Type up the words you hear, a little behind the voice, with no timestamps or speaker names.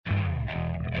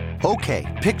Okay,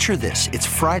 picture this. It's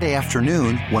Friday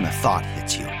afternoon when a thought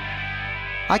hits you.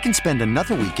 I can spend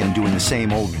another weekend doing the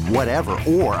same old whatever,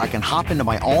 or I can hop into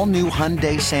my all-new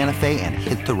Hyundai Santa Fe and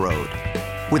hit the road.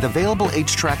 With available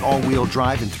H-Track all-wheel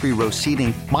drive and 3-row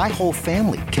seating, my whole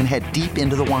family can head deep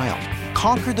into the wild.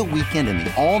 Conquer the weekend in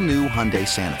the all-new Hyundai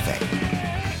Santa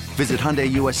Fe. Visit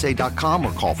HyundaiUSA.com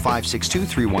or call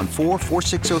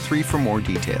 562-314-4603 for more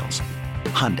details.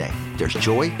 Hyundai, there's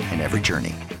joy in every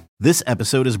journey. This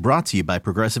episode is brought to you by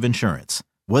Progressive Insurance.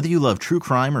 Whether you love true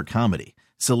crime or comedy,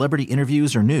 celebrity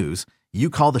interviews or news, you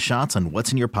call the shots on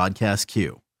what's in your podcast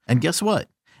queue. And guess what?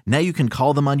 Now you can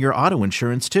call them on your auto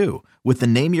insurance too with the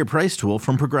Name Your Price tool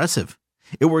from Progressive.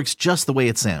 It works just the way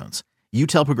it sounds. You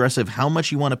tell Progressive how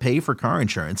much you want to pay for car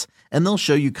insurance, and they'll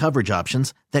show you coverage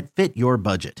options that fit your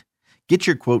budget. Get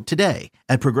your quote today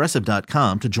at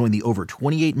Progressive.com to join the over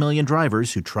 28 million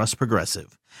drivers who trust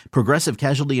Progressive. Progressive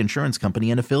Casualty Insurance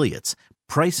Company and Affiliates.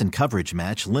 Price and coverage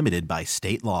match limited by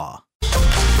state law.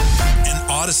 An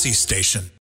Odyssey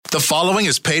station. The following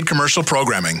is paid commercial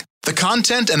programming. The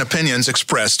content and opinions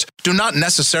expressed do not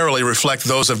necessarily reflect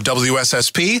those of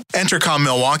WSSP, Entercom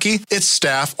Milwaukee, its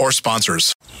staff, or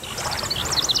sponsors.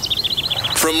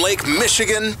 From Lake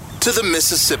Michigan to the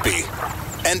Mississippi,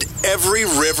 and every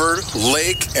river,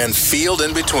 lake, and field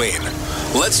in between.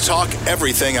 Let's talk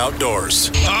everything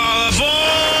outdoors. All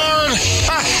aboard!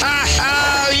 Ha ha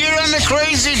ha! You're on the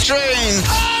crazy train!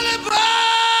 All aboard!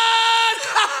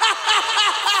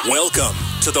 Welcome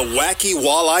to the Wacky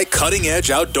Walleye Cutting Edge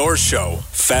Outdoors Show.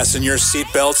 Fasten your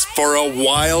seatbelts for a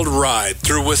wild ride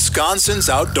through Wisconsin's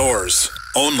outdoors.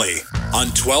 Only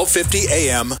on 1250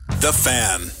 AM, The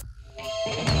Fan.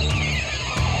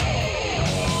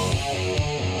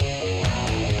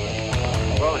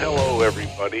 Well, hello,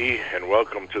 everybody, and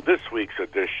welcome to this week's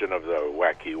edition of the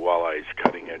Wacky Walleyes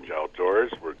Cutting Edge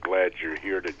Outdoors. We're glad you're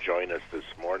here to join us this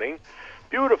morning.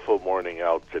 Beautiful morning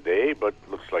out today, but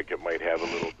looks like it might have a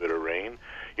little bit of rain.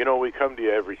 You know, we come to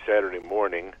you every Saturday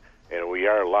morning, and we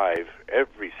are live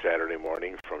every Saturday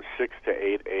morning from 6 to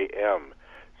 8 a.m.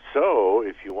 So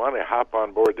if you want to hop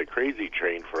on board the crazy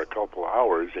train for a couple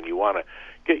hours and you want to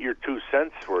get your 2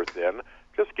 cents worth in,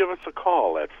 just give us a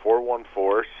call at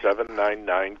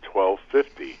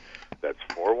 414-799-1250. That's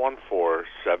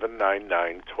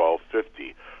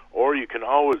 414-799-1250. Or you can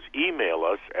always email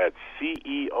us at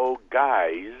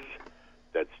CEOguys,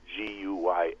 that's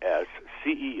G-U-Y-S,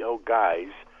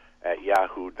 CEOguys at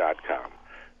yahoo.com.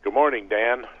 Good morning,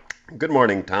 Dan. Good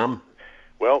morning, Tom.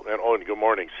 Well, and good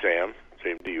morning, Sam.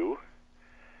 Same to you.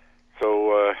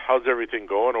 So how's everything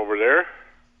going over there?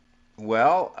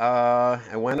 Well,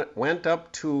 I went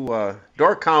up to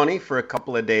Door County for a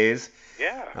couple of days.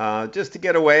 Yeah. Just to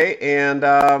get away and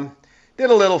did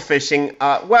a little fishing.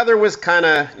 Weather was kind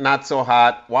of not so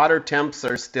hot. Water temps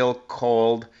are still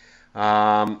cold.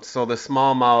 So the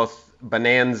smallmouth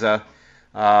bonanza,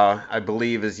 I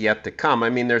believe, is yet to come. I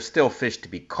mean, there's still fish to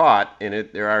be caught in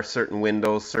it. There are certain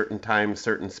windows, certain times,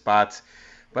 certain spots.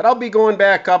 But I'll be going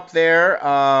back up there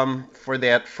for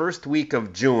that first week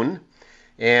of June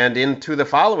and into the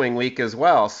following week as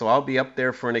well. So I'll be up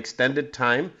there for an extended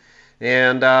time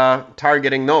and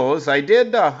targeting those. I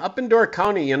did up in Door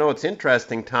County. You know, it's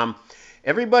interesting, Tom.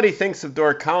 Everybody thinks of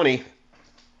Door County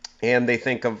and they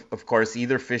think of course,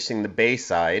 either fishing the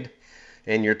Bayside,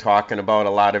 and you're talking about a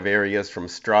lot of areas from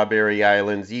Strawberry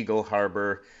Islands, Eagle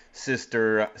Harbor,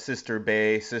 Sister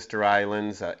Bay, Sister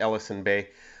Islands, Ellison Bay.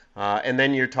 And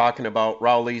then you're talking about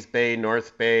Rowley's Bay,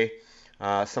 North Bay,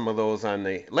 some of those on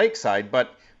the lakeside.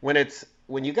 But when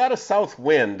you got a south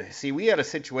wind, see, we had a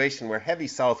situation where heavy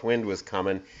south wind was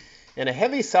coming, and a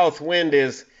heavy south wind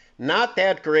is not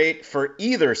that great for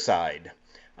either side.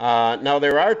 Now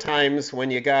there are times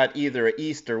when you got either an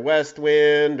east or west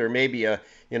wind, or maybe a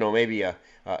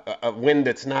wind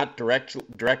that's not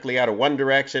directly out of one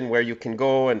direction where you can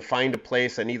go and find a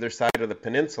place on either side of the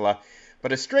peninsula.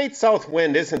 But a straight south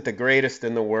wind isn't the greatest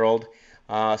in the world.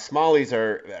 Smallies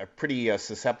are pretty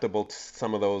susceptible to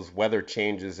some of those weather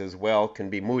changes as well, can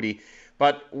be moody.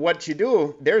 But what you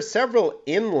do, there's several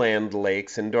inland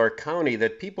lakes in Door County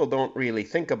that people don't really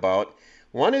think about.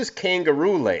 One is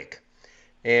Kangaroo Lake.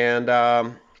 And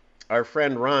our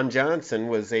friend Ron Johnson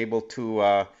was able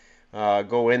to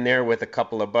go in there with a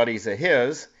couple of buddies of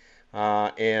his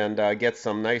and get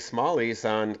some nice smallies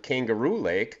on Kangaroo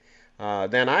Lake.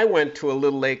 Then I went to a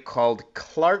little lake called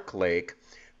Clark Lake,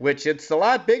 which it's a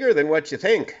lot bigger than what you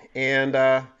think. And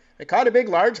I caught a big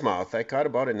largemouth. I caught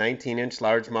about a 19-inch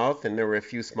largemouth, and there were a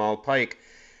few small pike.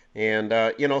 And,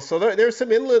 so there's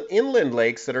some inland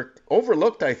lakes that are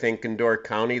overlooked, I think, in Door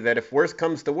County, that if worse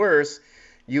comes to worse,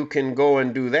 you can go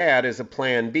and do that as a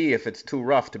plan B if it's too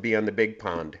rough to be on the big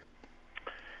pond.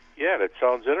 Yeah, that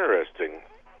sounds interesting.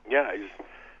 Yeah.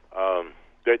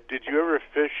 Did you ever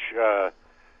fish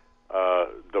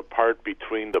the part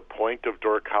between the point of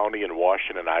Door County and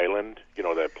Washington Island? You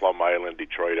know, that Plum Island,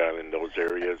 Detroit Island, those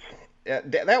areas?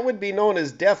 That would be known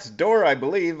as Death's Door, I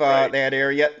believe, Right. that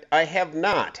area. I have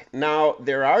not. Now,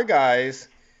 there are guys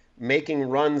making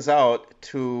runs out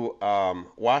to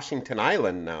Washington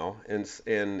Island now in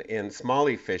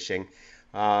smallie fishing.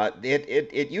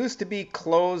 It used to be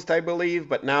closed, I believe,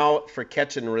 but now for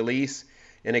catch and release.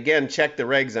 And again, check the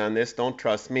regs on this. Don't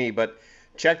trust me, but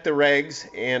check the regs.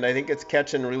 And I think it's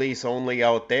catch and release only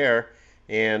out there.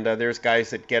 And there's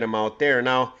guys that get them out there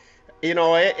now. You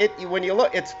know, when you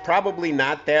look, it's probably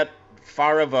not that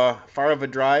far of a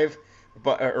drive,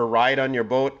 or ride on your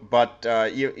boat. But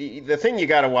the thing you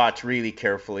got to watch really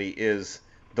carefully is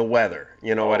the weather.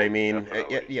 You know what I mean?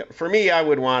 For me, I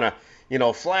would want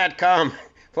to, flat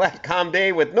calm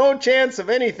day with no chance of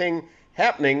anything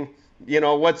happening,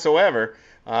 whatsoever.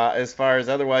 As far as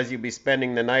otherwise, you'd be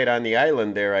spending the night on the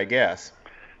island there, I guess.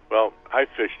 Well, I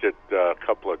fished it a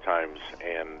couple of times,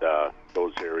 and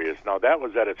those areas. Now, that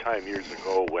was at a time years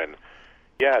ago when,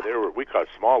 we caught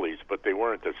smallies, but they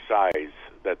weren't the size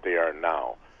that they are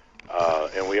now.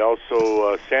 And we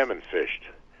also salmon fished.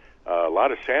 A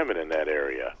lot of salmon in that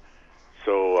area.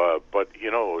 So, but,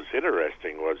 what was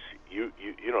interesting was,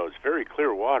 it's very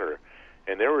clear water,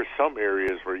 and there were some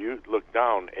areas where you look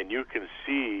down and you can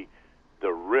see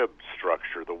the rib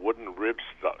structure, the wooden rib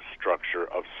structure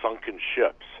of sunken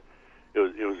ships. It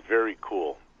was very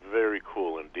cool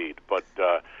indeed. But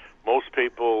most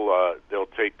people, they'll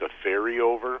take the ferry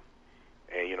over,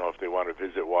 and if they want to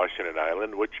visit Washington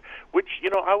Island, which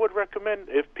I would recommend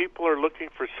if people are looking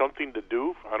for something to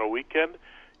do on a weekend.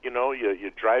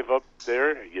 You drive up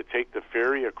there, you take the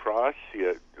ferry across.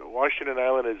 Washington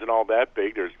Island isn't all that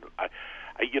big.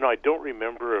 I don't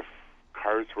remember if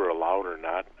cars were allowed or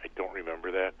not. I don't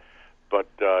remember that, but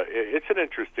it's an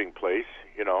interesting place.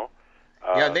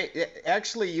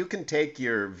 Actually, you can take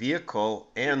your vehicle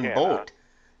and can, boat. Huh?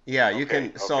 Yeah, okay, you can.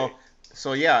 Okay.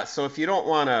 So if you don't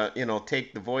want to,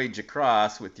 take the voyage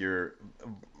across with your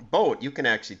boat, you can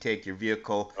actually take your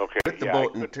vehicle with the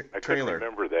boat and trailer. I couldn't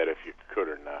remember that if you could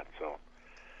or not. So,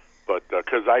 but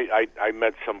because I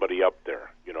met somebody up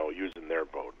there, using their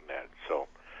boat and that. So,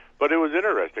 but it was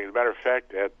interesting. As a matter of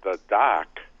fact, at the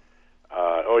dock.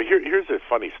 Here's a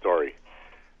funny story.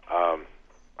 I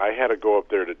had to go up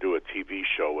there to do a TV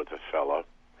show with a fella,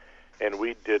 and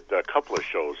we did a couple of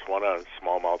shows, one on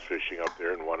smallmouth fishing up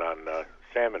there and one on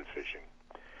salmon fishing.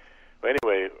 But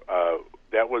anyway,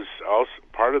 that was also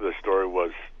part of the story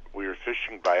was we were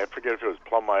fishing by, I forget if it was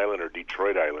Plum Island or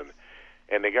Detroit Island,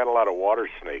 and they got a lot of water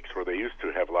snakes, where they used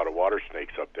to have a lot of water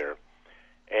snakes up there.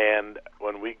 And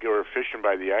when we were fishing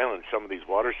by the island, some of these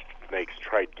water snakes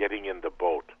tried getting in the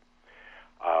boat.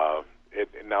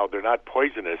 Now, they're not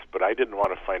poisonous, but I didn't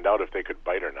want to find out if they could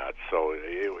bite or not. So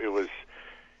it was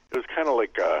kind of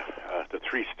like the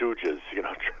Three Stooges,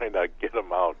 trying to get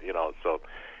them out, So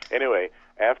anyway,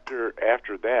 after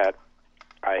that,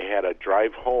 I had a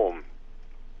drive home,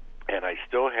 and I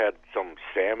still had some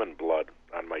salmon blood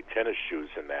on my tennis shoes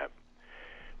and that.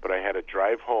 But I had to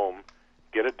drive home,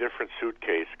 get a different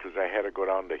suitcase, because I had to go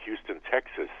down to Houston,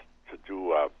 Texas to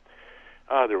do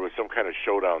there was some kind of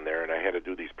show down there, and I had to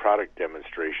do these product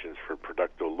demonstrations for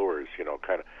Producto Lures,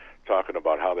 kind of talking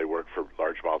about how they work for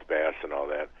largemouth bass and all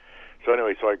that. So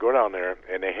anyway, I go down there,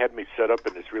 and they had me set up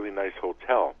in this really nice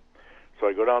hotel. So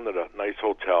I go down to the nice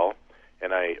hotel,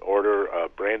 and I order a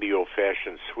brandy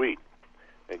old-fashioned sweet.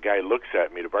 The guy looks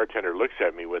at me, the bartender looks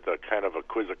at me with a kind of a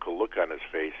quizzical look on his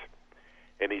face,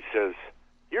 and he says,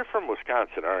 "You're from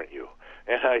Wisconsin, aren't you?"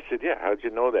 And I said, "Yeah, how'd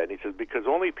you know that?" And he says, "Because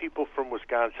only people from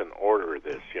Wisconsin order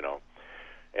this,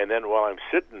 And then while I'm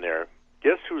sitting there,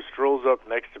 guess who strolls up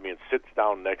next to me and sits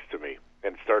down next to me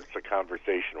and starts a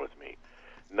conversation with me?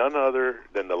 None other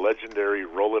than the legendary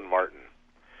Roland Martin.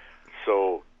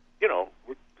 So,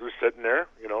 we're sitting there,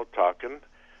 talking.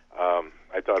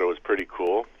 I thought it was pretty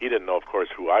cool. He didn't know, of course,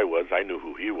 who I was. I knew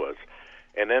who he was.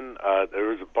 And then there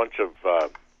was a bunch of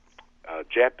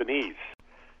Japanese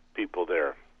people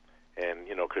there. And,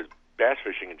 because bass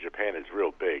fishing in Japan is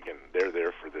real big, and they're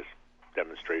there for this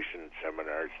demonstration,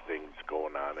 seminars, things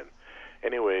going on. And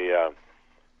anyway,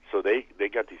 so they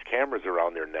got these cameras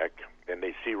around their neck, and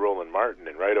they see Roland Martin,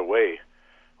 and right away,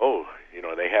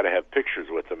 they had to have pictures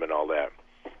with him and all that.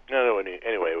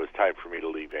 Anyway, it was time for me to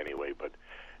leave anyway, but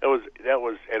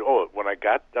when I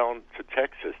got down to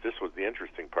Texas, this was the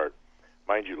interesting part.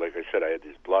 Mind you, like I said, I had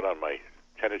this blood on my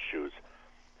tennis shoes.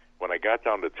 When I got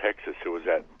down to Texas, it was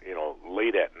at,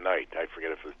 late at night. I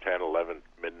forget if it was 10, 11,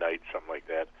 midnight, something like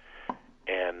that.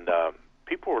 And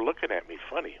people were looking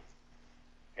funny.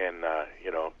 And,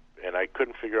 and I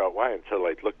couldn't figure out why until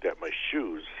I looked at my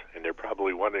shoes, and they're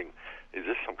probably wondering, is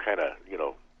this some kind of,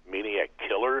 maniac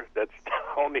killer that's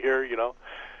down here,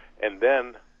 And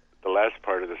then the last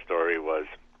part of the story was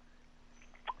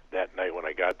that night when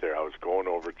I got there, I was going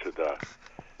over to the,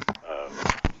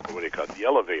 the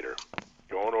elevator.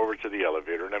 Going over to the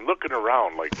elevator, and I'm looking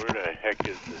around like, where the heck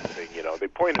is this thing? They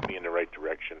pointed me in the right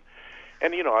direction.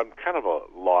 And, I'm kind of a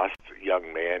lost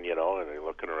young man, and I'm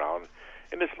looking around.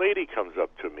 And this lady comes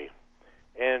up to me,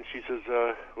 and she says,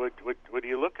 what are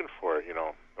you looking for,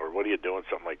 or what are you doing,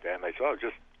 something like that. And I said, oh,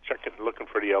 just looking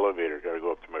for the elevator. Got to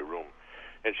go up to my room.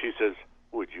 And she says,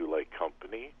 would you like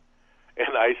company?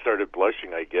 And I started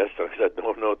blushing, I guess. I said,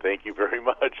 no, thank you very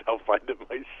much. I'll find it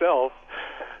myself.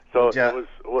 So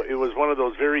it was one of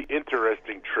those very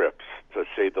interesting trips, to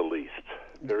say the least.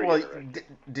 Very interesting.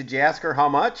 Did you ask her how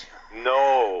much?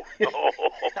 No. No.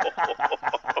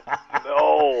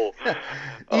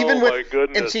 My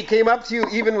goodness. And she came up to you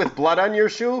even with blood on your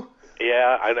shoe?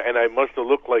 Yeah, and I must have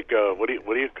looked like a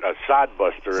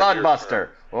sodbuster. Sodbuster.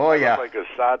 Oh, yeah. Like a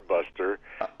sodbuster.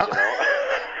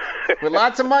 With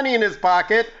lots of money in his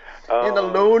pocket. You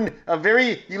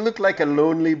look like a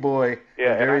lonely boy.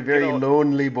 Yeah, a very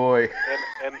lonely boy.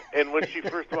 And when she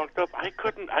first walked up, I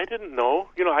didn't know.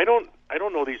 I don't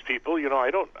know these people.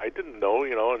 I didn't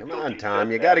know. Come on,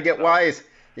 Tom, you got to get wise.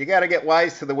 You got to get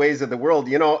wise to the ways of the world.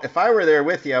 If I were there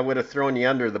with you, I would have thrown you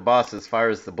under the bus as far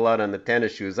as the blood on the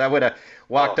tennis shoes. I would have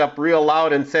walked up real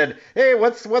loud and said, "Hey,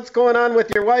 what's going on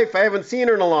with your wife? I haven't seen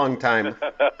her in a long time."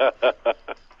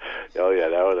 Oh, yeah,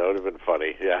 that would have been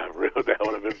funny. Yeah, really, that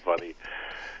would have been funny.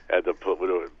 And the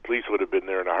police would have been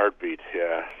there in a heartbeat.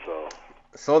 Yeah, so.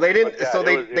 So they didn't. Yeah,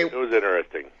 it was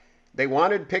interesting. They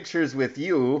wanted pictures with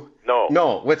you.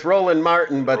 No, with Roland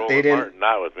Martin, but they didn't. Martin,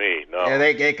 not with me. No. Yeah,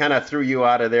 they kind of threw you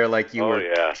out of there like you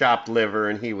were chopped liver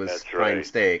and he was prime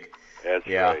steak. That's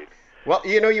right. Well,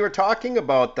 you were talking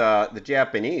about the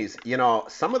Japanese.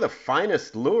 Some of the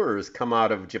finest lures come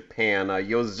out of Japan.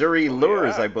 Yozuri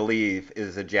Lures, I believe,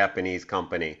 is a Japanese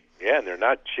company. Yeah, and they're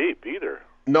not cheap either.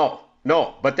 No,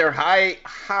 but they're high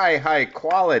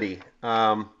quality.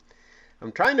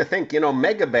 I'm trying to think,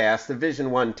 Megabass, the Vision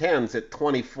 110s at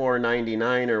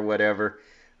 $24.99 or whatever.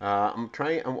 I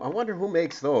wonder who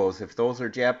makes those, if those are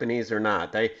Japanese or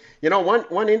not.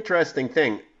 One interesting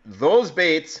thing, those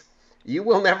baits, you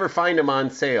will never find them on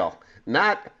sale.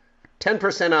 Not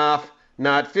 10% off,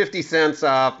 not 50 cents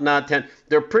off, not 10.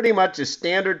 They're pretty much a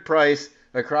standard price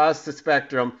across the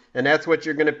spectrum, and that's what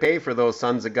you're going to pay for those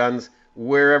sons of guns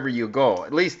wherever you go.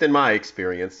 At least in my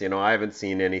experience, I haven't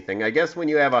seen anything. I guess when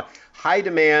you have a high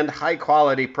demand, high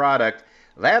quality product,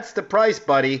 that's the price,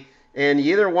 buddy, and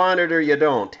you either want it or you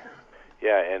don't.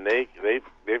 Yeah, and they've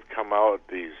come out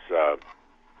these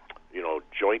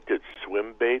jointed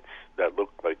swim baits that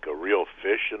look like a real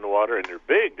fish in the water, and they're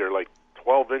big. They're like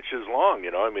 12 inches long.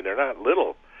 They're not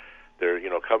little. They're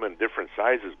come in different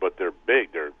sizes, but they're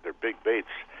big. They're big baits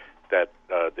that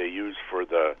they use for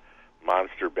the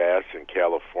monster bass in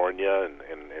California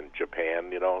and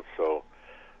Japan, So,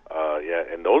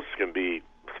 and those can be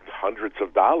hundreds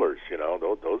of dollars,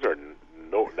 Those are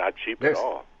not cheap at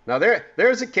all. Now,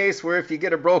 there's a case where if you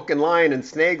get a broken line and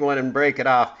snag one and break it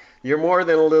off, you're more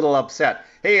than a little upset.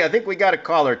 Hey, I think we got a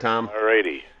caller, Tom. All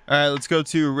righty. All right, let's go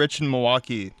to Rich in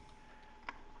Milwaukee.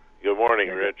 Good morning,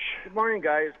 Rich. Good morning,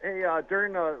 guys. Hey,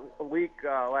 during the week,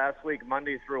 last week,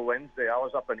 Monday through Wednesday, I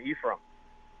was up in Ephraim,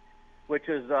 which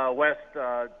is west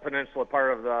peninsula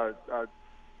part of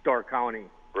Door County.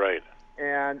 Right.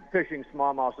 And fishing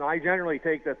smallmouth. Now, I generally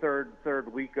take the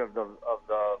third week of the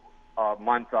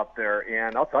month up there,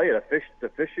 and I'll tell you, the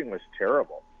fishing was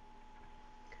terrible.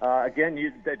 Again,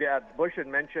 Bush had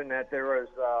mentioned that there was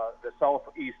the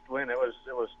southeast wind. It was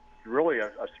really a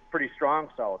pretty strong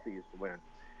southeast wind,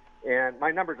 and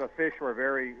my numbers of fish were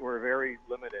very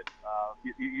limited.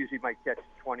 You usually might catch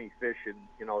 20 fish in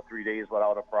 3 days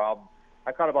without a problem.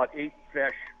 I caught about 8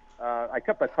 fish. I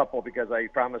kept a couple because I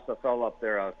promised a fellow up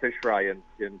there a fish fry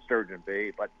in Sturgeon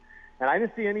Bay, and I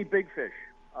didn't see any big fish.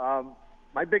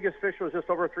 My biggest fish was just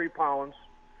over 3 pounds.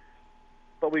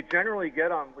 But we generally get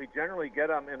them.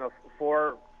 In a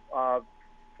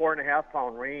 4.5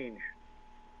 pound range.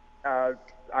 I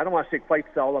don't want to say quite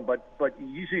seldom, but you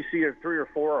usually see 3 or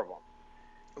 4 of them.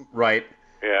 Right.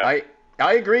 Yeah.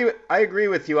 I agree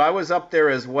with you. I was up there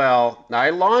as well.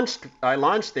 I launched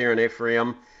there in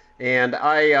Ephraim, and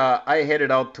I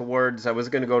headed out towards. I was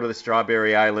going to go to the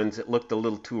Strawberry Islands. It looked a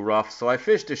little too rough, so I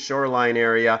fished a shoreline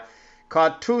area,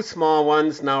 caught 2 small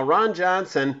ones. Now Ron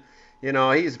Johnson.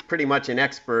 He's pretty much an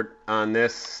expert on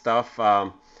this stuff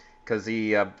because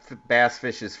he bass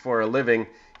fishes for a living.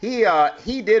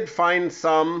 He did find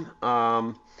some,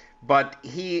 but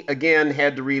he again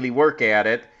had to really work at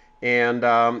it. And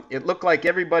it looked like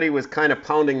everybody was kind of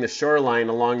pounding the shoreline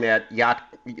along that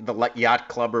the yacht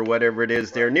club or whatever it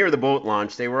is there near the boat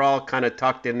launch. They were all kind of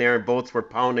tucked in there, and boats were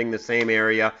pounding the same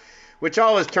area, which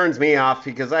always turns me off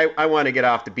because I want to get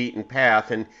off the beaten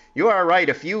path. And you are right.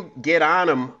 If you get on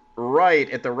them right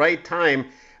at the right time,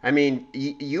 I mean,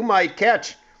 you might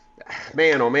catch,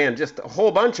 man, oh man, just a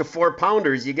whole bunch of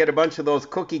 4-pounders. You get a bunch of those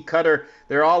cookie cutter.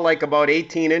 They're all like about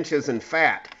 18 inches in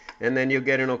fat. And then you'll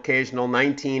get an occasional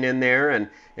 19 in there, and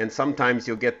sometimes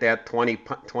you'll get that 20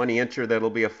 incher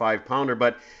that'll be a 5-pounder.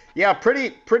 But yeah,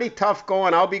 pretty tough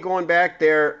going. I'll be going back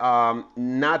there,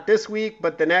 not this week,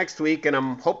 but the next week, and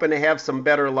I'm hoping to have some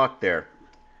better luck there.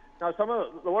 Now,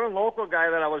 the one local guy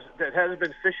that has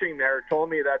been fishing there told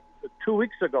me that 2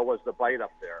 weeks ago was the bite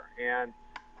up there, and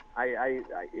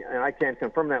I can't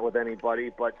confirm that with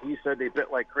anybody, but he said they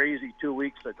bit like crazy 2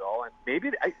 weeks ago, and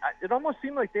maybe it almost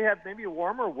seemed like they had maybe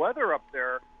warmer weather up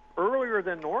there earlier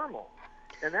than normal,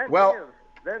 and that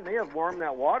may have warmed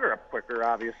that water up quicker,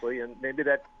 obviously, and maybe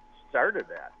that started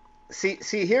that.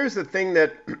 See, here's the thing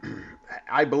that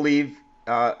I believe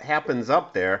happens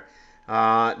up there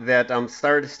that I'm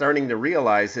starting to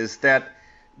realize is that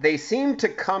they seem to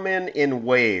come in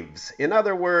waves. In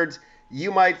other words, you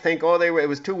might think, it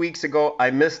was 2 weeks ago,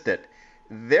 I missed it.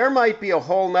 There might be a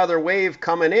whole nother wave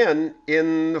coming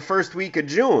in the first week of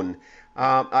June.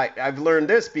 I've learned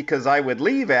this because I would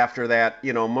leave after that.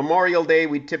 Memorial Day,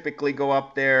 we'd typically go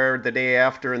up there the day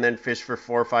after and then fish for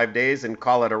 4 or 5 days and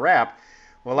call it a wrap.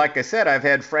 Well, like I said, I've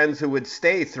had friends who would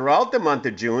stay throughout the month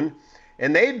of June,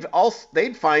 and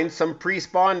they'd find some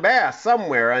pre-spawn bass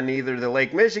somewhere on either the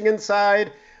Lake Michigan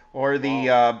side or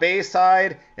the Bay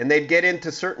side, and they'd get into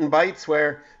certain bites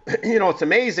where, it's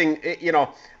amazing,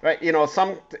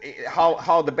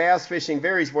 how the bass fishing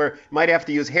varies, where you might have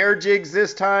to use hair jigs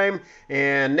this time,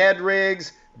 and Ned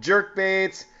rigs, jerk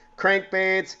baits,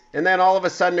 crankbaits, and then all of a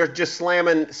sudden they're just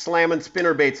slamming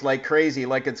spinner baits like crazy,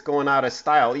 like it's going out of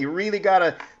style. You really got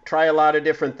to try a lot of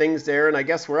different things there, and I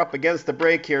guess we're up against the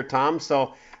break here, Tom,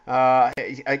 so I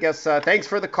guess thanks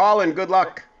for the call and good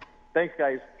luck. Thanks,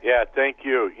 guys. Yeah, thank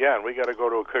you. Yeah, and we got to go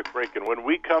to a quick break. And when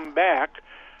we come back,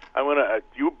 I'm going to,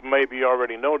 you maybe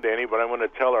already know, Danny, but I'm going to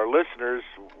tell our listeners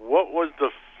what was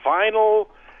the finals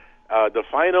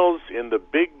in the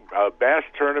big bass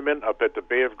tournament up at the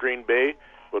Bay of Green Bay.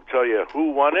 We'll tell you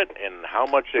who won it and how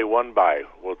much they won by.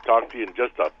 We'll talk to you in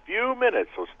just a few minutes,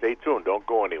 so stay tuned. Don't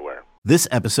go anywhere. This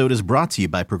episode is brought to you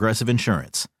by Progressive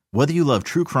Insurance. Whether you love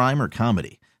true crime or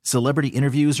comedy, celebrity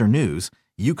interviews or news,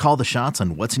 you call the shots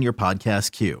on what's in your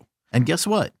podcast queue. And guess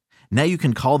what? Now you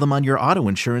can call them on your auto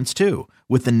insurance too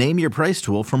with the Name Your Price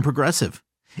tool from Progressive.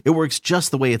 It works just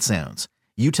the way it sounds.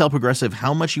 You tell Progressive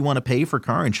how much you want to pay for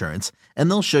car insurance, and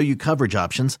they'll show you coverage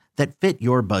options that fit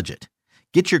your budget.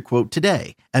 Get your quote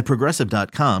today at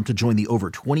Progressive.com to join the over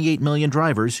 28 million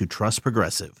drivers who trust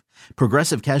Progressive.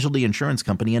 Progressive Casualty Insurance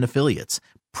Company and Affiliates.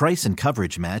 Price and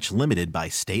coverage match limited by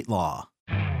state law.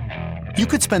 You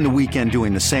could spend the weekend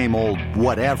doing the same old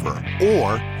whatever,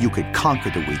 or you could conquer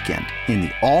the weekend in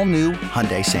the all-new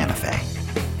Hyundai Santa Fe.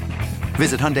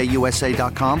 Visit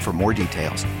HyundaiUSA.com for more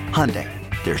details. Hyundai,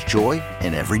 there's joy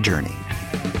in every journey.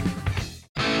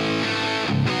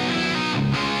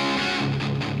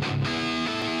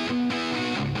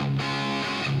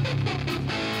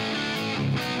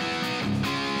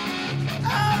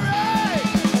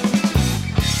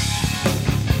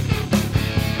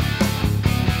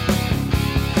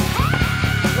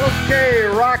 Okay,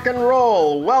 rock and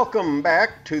roll. Welcome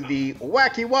back to the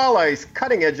Wacky Walleyes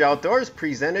Cutting Edge Outdoors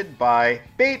presented by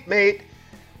Baitmate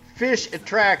Fish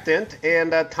Attractant.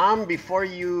 And Tom, before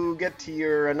you get to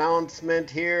your announcement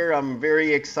here, I'm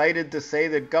very excited to say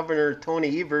that Governor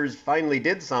Tony Evers finally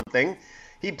did something.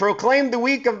 He proclaimed the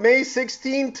week of May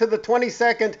 16th to the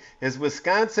 22nd as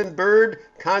Wisconsin Bird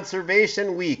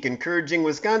Conservation Week, encouraging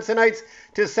Wisconsinites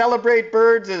to celebrate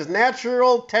birds as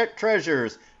natural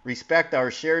treasures, respect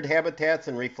our shared habitats,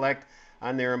 and reflect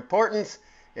on their importance.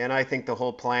 And I think the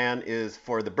whole plan is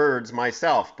for the birds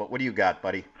myself. But what do you got,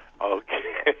 buddy? Okay.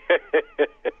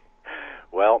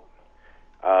 Well,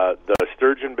 the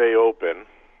Sturgeon Bay Open,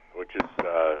 which is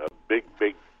a big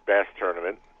bass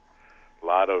tournament, a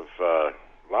lot of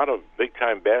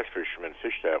big-time bass fishermen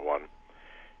fished that one,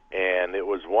 and it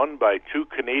was won by two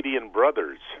Canadian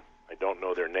brothers. I don't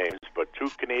know their names, but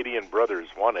two Canadian brothers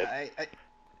won it. I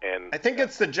think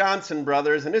it's the Johnson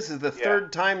brothers, and this is the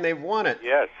third time they've won it.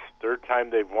 Yes, third time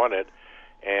they've won it,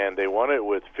 and they won it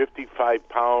with 55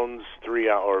 pounds,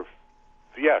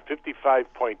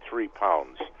 55.3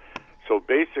 pounds. So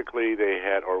basically they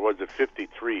had, or was it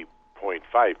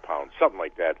 53.5 pounds, something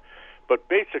like that. But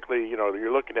basically,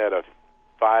 you're looking at a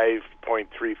 5.3,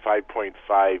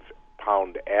 5.5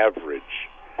 pound average.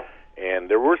 And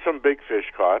there were some big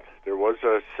fish caught. There was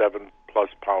a 7+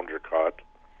 pounder caught.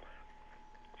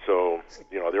 So,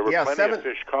 there were plenty of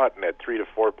fish caught in that 3 to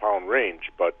 4 pound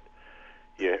range, but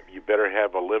you better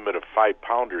have a limit of 5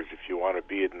 pounders if you want to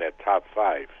be in that top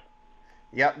 5.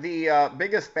 Yeah, the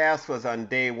biggest bass was on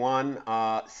day one,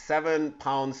 7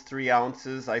 pounds 3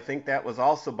 ounces. I think that was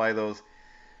also by those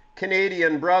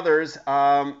Canadian brothers.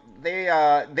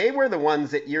 They were the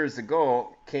ones that years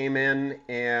ago came in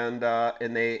and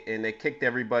they kicked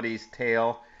everybody's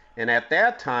tail. And at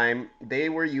that time, they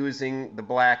were using the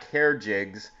black hair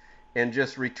jigs and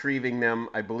just retrieving them,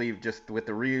 I believe, just with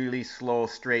a really slow,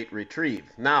 straight retrieve.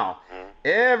 Now,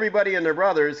 everybody and their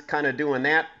brothers kind of doing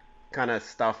that kind of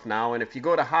stuff now. And if you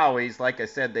go to Howie's, like I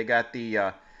said, they got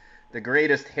the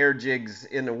greatest hair jigs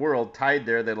in the world tied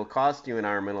there that'll cost you an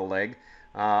arm and a leg.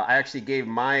 I actually gave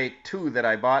my 2 that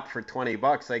I bought for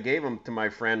 $20. I gave them to my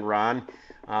friend Ron.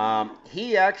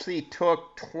 He actually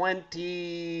took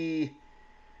 22nd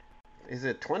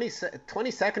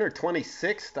or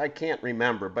 26th? I can't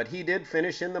remember, but he did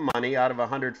finish in the money out of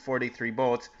 143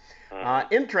 boats.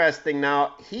 Interesting.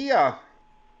 Now he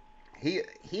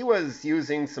was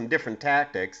using some different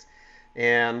tactics,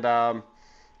 and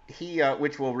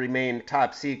which will remain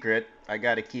top secret. I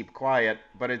got to keep quiet,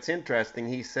 but it's interesting.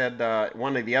 He said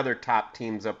one of the other top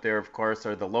teams up there, of course,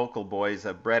 are the local boys,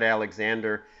 Brett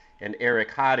Alexander and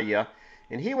Eric Hadia,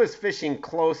 and he was fishing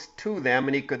close to them,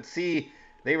 and he could see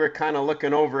they were kind of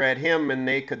looking over at him, and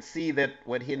they could see that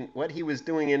what he was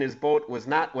doing in his boat was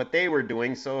not what they were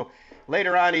doing. So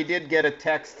later on, he did get a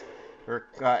text, or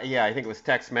I think it was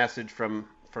text message from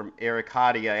Eric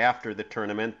Hadia after the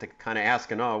tournament to kind of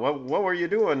asking, what were you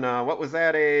doing? What was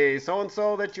that, a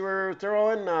so-and-so that you were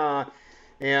throwing?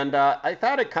 And I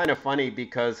thought it kind of funny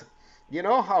because you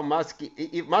know how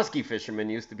muskie fishermen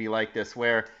used to be like this,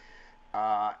 where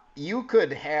you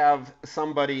could have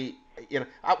somebody,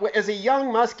 as a young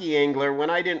muskie angler, when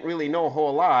I didn't really know a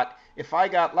whole lot, if I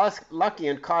got lucky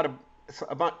and caught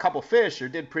a couple fish or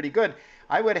did pretty good,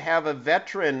 I would have a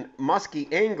veteran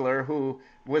muskie angler who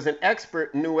was an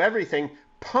expert, knew everything,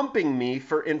 pumping me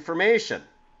for information.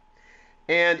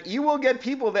 And you will get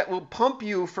people that will pump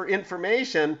you for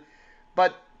information,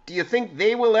 but do you think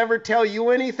they will ever tell you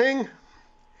anything?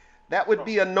 That would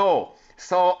be a no.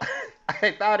 So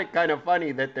I thought it kind of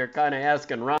funny that they're kind of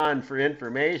asking Ron for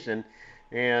information,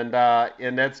 and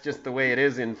that's just the way it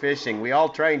is in fishing. We all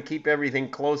try and keep everything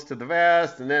close to the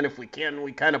vest, and then if we can,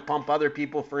 we kind of pump other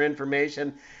people for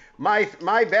information. My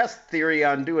best theory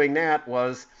on doing that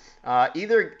was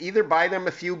either buy them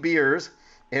a few beers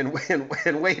and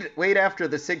wait after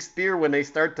the 6th beer when they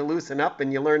start to loosen up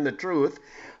and you learn the truth.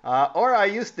 Or I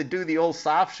used to do the old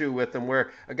soft shoe with them,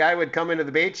 where a guy would come into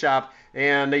the bait shop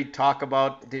and they'd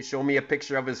they'd show me a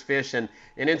picture of his fish, and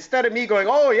instead of me going,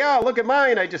 oh yeah, look at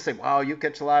mine, I just say, wow, you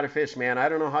catch a lot of fish, man. I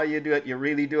don't know how you do it. You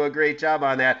really do a great job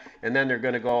on that. And then they're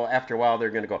going to go, after a while, they're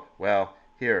going to go, well,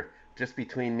 here, just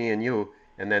between me and you,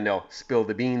 and then they'll spill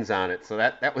the beans on it. So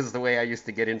that was the way I used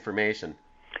to get information.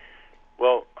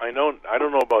 Well, I don't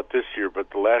know about this year, but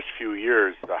the last few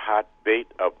years, the hot bait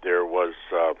up there was,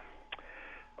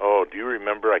 do you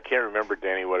remember? I can't remember,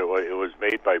 Danny, what it was. It was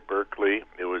made by Berkeley.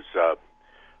 It was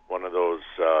one of those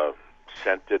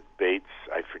scented baits.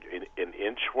 I forget, an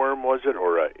inchworm, was it,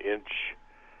 or an inch,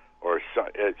 or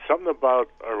something about,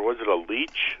 or was it a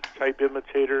leech type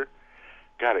imitator?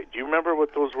 Got it. Do you remember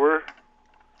what those were?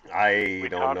 We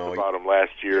talked about them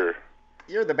last year.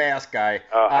 You're the bass guy.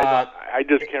 I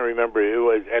just can't remember. It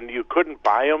was, and you couldn't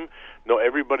buy them. No,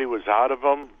 everybody was out of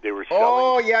them. They were selling.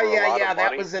 Oh yeah.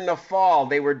 That was in the fall.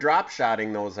 They were drop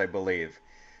shotting those, I believe.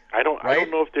 I don't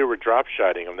know if they were drop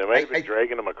shotting them. They might have been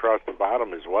dragging them across the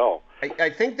bottom as well. I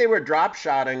think they were drop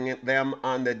shotting them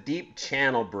on the deep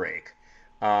channel break.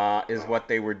 Is what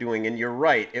they were doing, and you're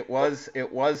right. It's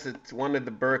one of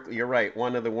the Berkeley. You're right.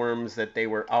 One of the worms that they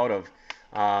were out of.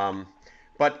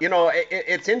 But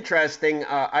it's interesting.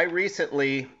 I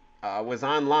recently was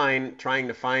online trying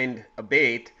to find a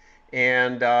bait,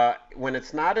 and when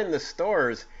it's not in the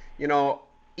stores,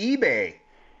 eBay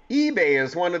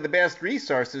is one of the best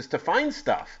resources to find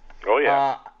stuff. Oh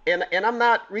yeah. And I'm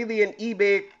not really an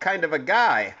eBay kind of a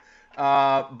guy,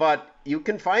 but you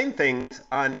can find things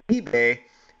on eBay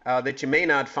that you may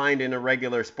not find in a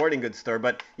regular sporting goods store.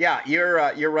 But yeah,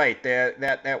 you're right.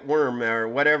 That worm or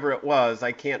whatever it was,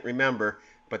 I can't remember.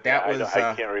 But that was.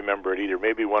 I can't remember it either.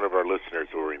 Maybe one of our listeners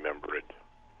will remember it.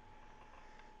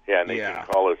 Yeah, and they can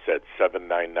call us at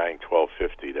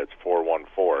 799-1250. That's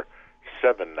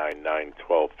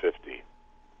 799-1250.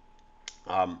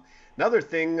 Another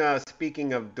thing,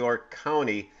 speaking of Door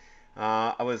County,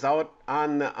 I was out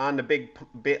on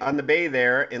the bay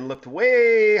there and looked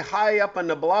way high up on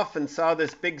the bluff and saw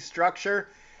this big structure,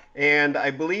 and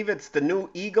I believe it's the new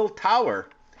Eagle Tower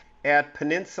at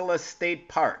Peninsula State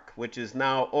Park, which is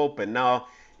now open. Now,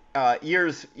 for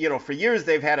years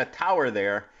they've had a tower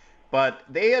there, but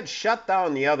they had shut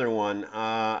down the other one.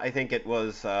 I think it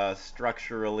was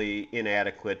structurally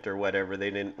inadequate or whatever.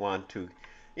 They didn't want to.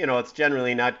 It's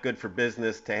generally not good for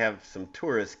business to have some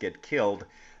tourists get killed.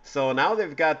 So now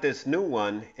they've got this new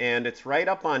one, and it's right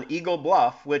up on Eagle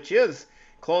Bluff, which is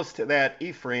close to that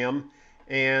Ephraim,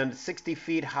 and 60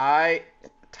 feet high,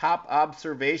 top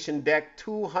observation deck,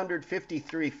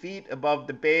 253 feet above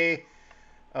the Bay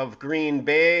of Green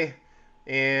Bay,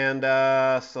 and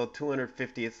so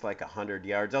 250, it's like 100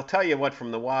 yards. I'll tell you what, from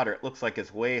the water, it looks like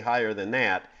it's way higher than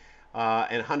that,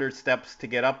 and 100 steps to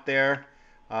get up there.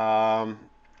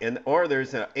 Or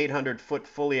there's an 800-foot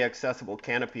fully accessible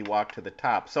canopy walk to the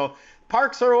top. So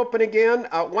parks are open again.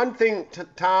 One thing,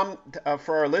 Tom,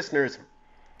 for our listeners,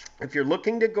 if you're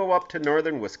looking to go up to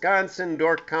northern Wisconsin,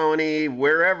 Door County,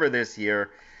 wherever this year,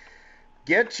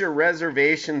 get your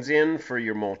reservations in for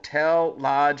your motel,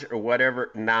 lodge, or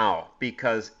whatever now,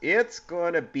 because it's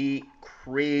going to be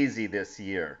crazy this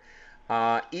year.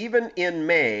 Even in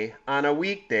May, on a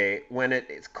weekday, when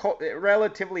it's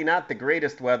relatively not the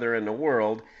greatest weather in the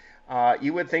world,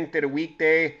 you would think that a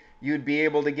weekday you'd be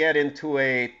able to get into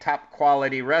a top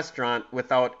quality restaurant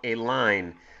without a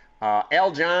line.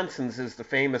 Al Johnson's is the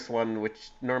famous one,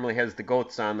 which normally has the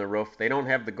goats on the roof. They don't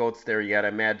have the goats there yet. I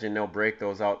imagine they'll break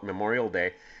those out Memorial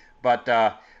Day. But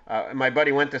my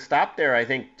buddy went to stop there, I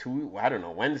think,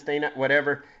 Wednesday night,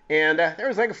 whatever, and there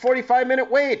was like a 45-minute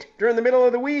wait during the middle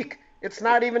of the week. It's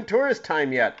not even tourist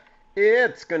time yet.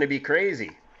 It's going to be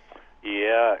crazy.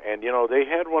 Yeah, and they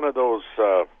had one of those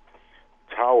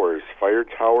towers, fire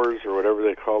towers or whatever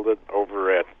they called it,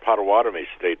 over at Potawatomi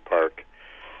State Park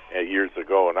years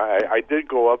ago. And I did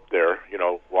go up there,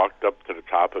 walked up to the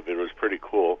top of it. It was pretty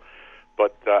cool.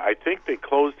 But I think they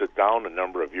closed it down a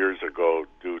number of years ago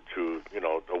due to,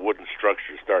 the wooden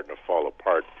structure starting to fall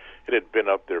apart. It had been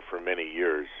up there for many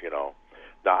years,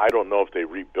 Now, I don't know if they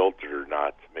rebuilt it or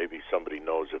not. Maybe somebody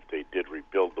knows if they did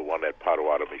rebuild the one at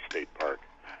Potawatomi State Park.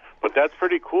 But that's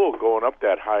pretty cool, going up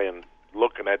that high and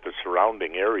looking at the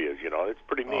surrounding areas, It's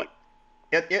pretty neat.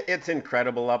 It's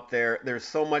incredible up there. There's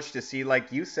so much to see.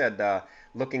 Like you said,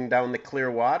 looking down the clear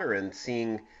water and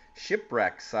seeing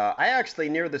shipwrecks. I actually,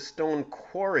 near the Stone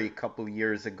Quarry a couple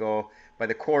years ago, by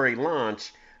the quarry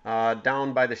launch,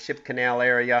 down by the Ship Canal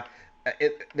area,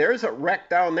 there's a wreck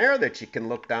down there that you can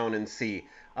look down and see.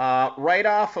 Right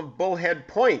off of Bullhead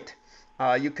Point,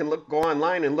 you can go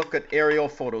online and look at aerial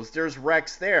photos. There's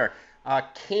wrecks there.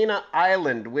 Cana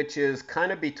Island, which is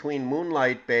kind of between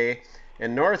Moonlight Bay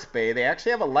and North Bay, they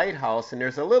actually have a lighthouse, and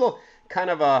there's a little kind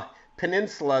of a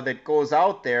peninsula that goes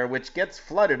out there, which gets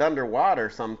flooded underwater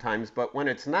sometimes, but when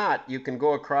it's not, you can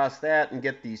go across that and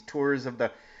get these tours of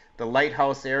the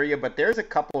lighthouse area. But there's a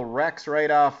couple wrecks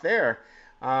right off there.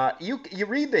 You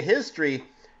read the history.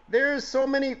 There's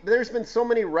been so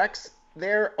many wrecks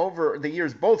there over the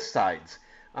years, both sides.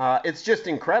 It's just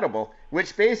incredible,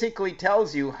 which basically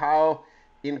tells you how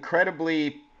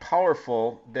incredibly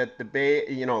powerful that the Bay,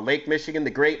 Lake Michigan,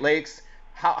 the Great Lakes,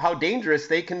 how dangerous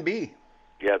they can be.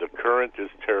 Yeah, the current is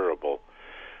terrible.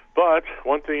 But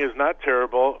one thing is not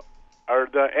terrible are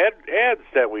the ads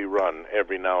that we run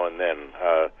every now and then.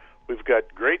 We've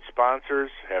got great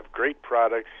sponsors, have great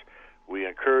products. We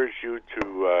encourage you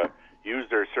to use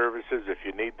their services if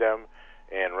you need them.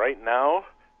 And right now,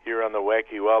 here on the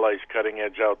Wacky Walleyes Cutting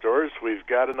Edge Outdoors, we've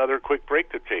got another quick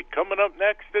break to take. Coming up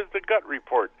next is the Gut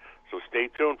Report. So stay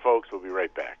tuned, folks. We'll be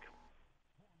right back.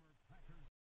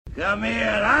 Come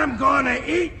here. I'm going to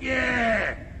eat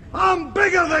you. I'm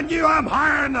bigger than you. I'm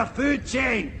higher in the food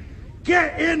chain.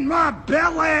 Get in my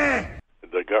belly.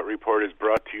 The Gut Report is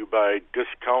brought to you by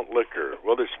Discount Liquor.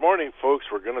 Well, this morning, folks,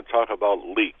 we're going to talk about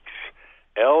leeks.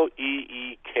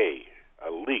 L-E-E-K,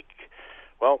 a leak.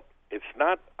 Well, it's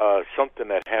not something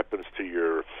that happens to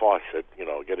your faucet,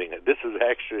 this is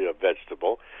actually a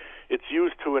vegetable. It's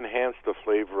used to enhance the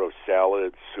flavor of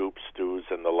salads, soups, stews,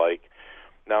 and the like.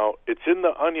 Now, it's in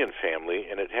the onion family,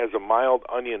 and it has a mild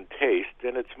onion taste,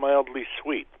 and it's mildly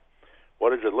sweet. What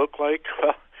does it look like?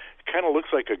 Well, it kind of looks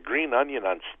like a green onion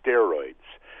on steroids.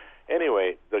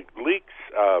 Anyway, the leeks,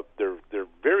 they're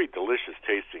very delicious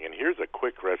tasting, and here's a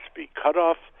quick recipe. Cut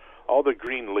off all the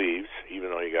green leaves, even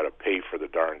though you got to pay for the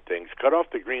darn things. Cut off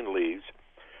the green leaves,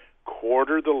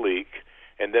 quarter the leek,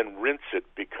 and then rinse it,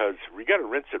 because we got to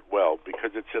rinse it well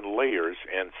because it's in layers,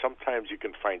 sometimes you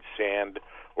can find sand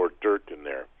or dirt in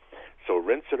there. So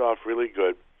rinse it off really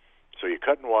good. So you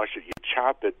cut and wash it, you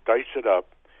chop it, dice it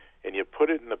up, and you put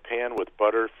it in the pan with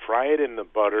butter, fry it in the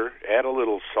butter, add a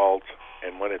little salt,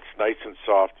 and when it's nice and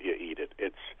soft, you eat it.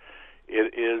 It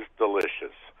is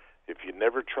delicious. If you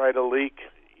never tried a leek,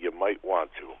 you might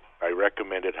want to. I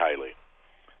recommend it highly.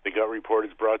 The Gut Report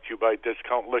is brought to you by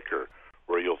Discount Liquor,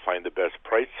 where you'll find the best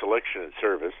price, selection, and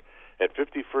service at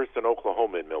 51st and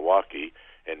Oklahoma in Milwaukee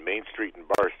and Main Street in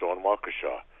Barstow and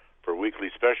Waukesha. For weekly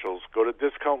specials, go to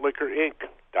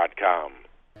discountliquorinc.com.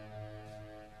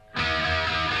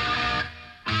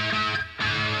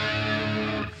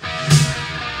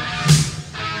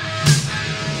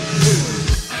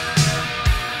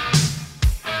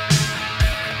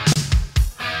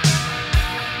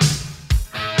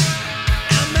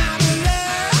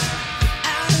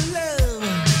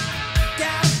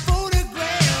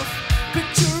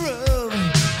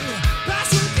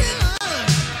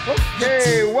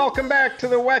 Welcome back to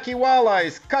the Wacky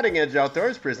Walleyes Cutting Edge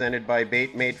Outdoors, presented by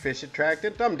Bait Made Fish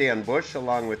Attractant. I'm Dan Bush,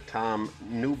 along with Tom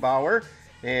Neubauer,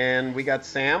 and we got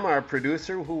Sam, our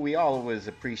producer, who we always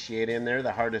appreciate in there,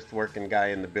 the hardest working guy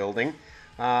in the building.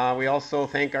 We also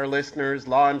thank our listeners,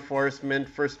 law enforcement,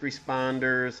 first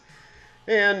responders,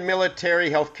 and military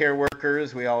healthcare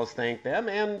workers. We always thank them,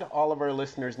 and all of our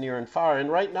listeners near and far.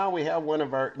 And right now we have one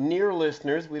of our near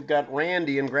listeners. We've got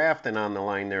Randy in Grafton on the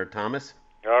line there, Thomas.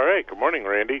 All right. Good morning,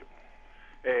 Randy.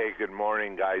 Hey, good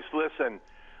morning, guys. Listen,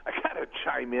 I got to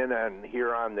chime in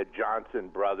here on the Johnson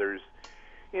brothers.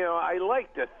 You know, I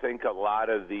like to think a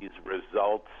lot of these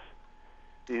results,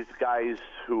 these guys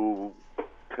who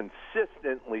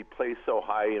consistently play so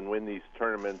high and win these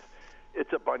tournaments,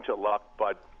 it's a bunch of luck.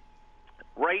 But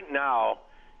right now,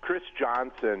 Chris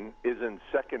Johnson is in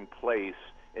second place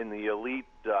in the elite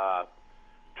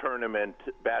tournament,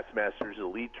 Bassmasters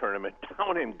Elite Tournament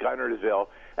down in Guntersville,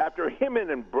 after him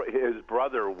and his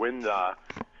brother win the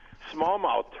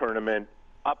smallmouth tournament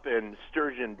up in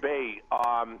Sturgeon Bay.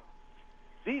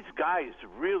 These guys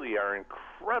really are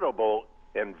incredible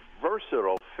and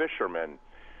versatile fishermen.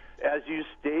 As you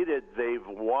stated, they've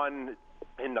won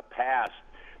in the past.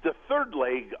 The third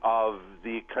leg of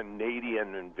the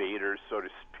Canadian Invaders, so to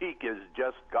speak, is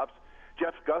Jeff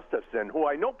Gustafson, who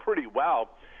I know pretty well.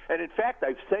 And in fact,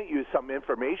 I've sent you some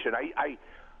information. I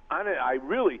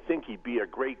really think he'd be a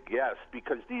great guest,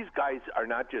 because these guys are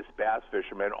not just bass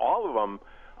fishermen. All of them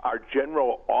are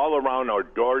general all-around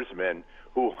outdoorsmen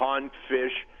who hunt,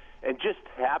 fish, and just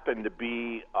happen to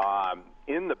be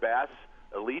in the Bass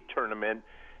Elite Tournament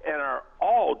and are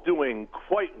all doing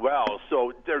quite well.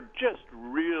 So they're just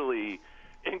really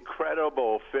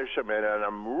incredible fishermen, and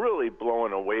I'm really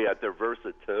blown away at their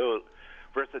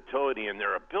versatility and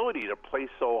their ability to play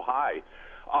so high.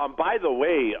 By the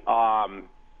way,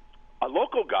 a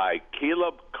local guy,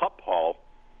 Caleb Cuphall,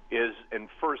 is in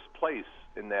first place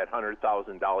in that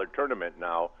 $100,000 tournament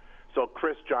now. So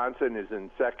Chris Johnson is in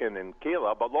second, and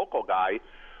Caleb, a local guy,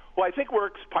 who I think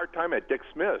works part-time at Dick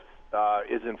Smith,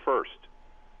 is in first.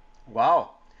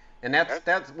 Wow. And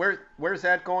that's where's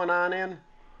that going on in?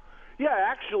 Yeah,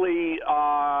 actually,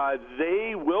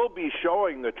 they will be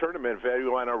showing the tournament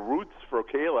value on a Roots for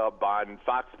Caleb on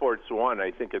Fox Sports 1.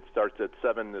 I think it starts at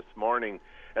 7 this morning,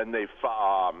 and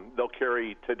they'll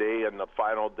carry today and the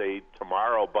final day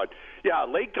tomorrow. But yeah,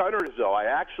 Lake Guntersville, I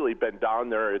actually been down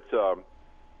there. It's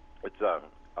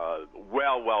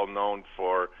well known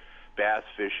for bass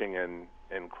fishing and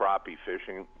crappie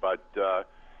fishing. But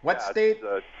what state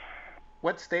is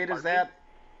that?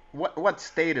 What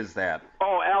state is that?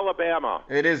 Oh, Alabama.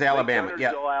 It is Alabama.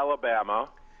 Yeah, Alabama.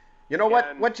 You know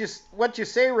what you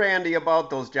say, Randy, about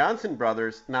those Johnson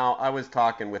brothers? Now, I was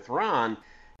talking with Ron,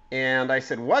 and I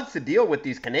said, "What's the deal with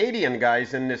these Canadian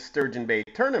guys in this Sturgeon Bay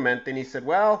tournament?" And he said,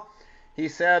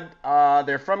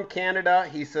 they're from Canada.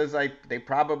 He says they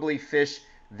probably fish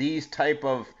these type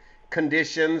of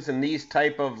conditions and these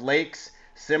type of lakes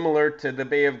similar to the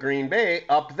Bay of Green Bay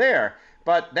up there.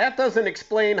 But that doesn't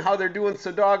explain how they're doing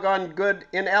so doggone good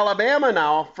in Alabama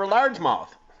now for largemouth.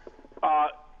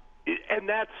 And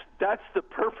that's the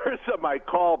purpose of my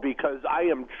call, because I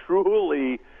am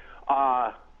truly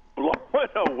blown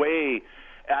away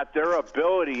at their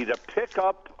ability to pick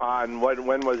up on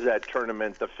when was that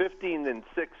tournament? The 15th and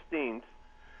 16th,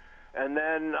 and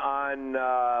then on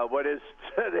what is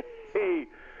today,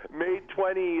 May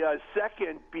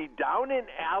 22nd, be down in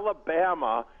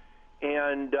Alabama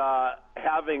and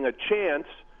having a chance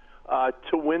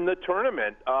to win the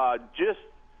tournament. Just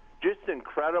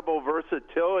incredible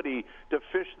versatility to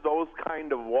fish those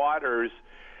kind of waters.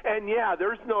 And yeah,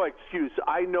 there's no excuse.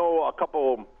 I know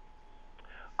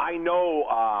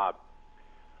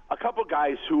a couple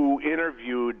guys who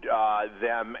interviewed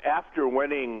them after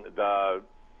winning the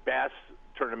bass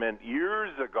tournament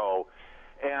years ago,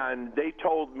 and they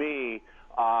told me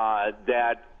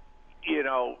that, you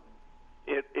know,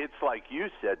 it's like you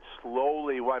said,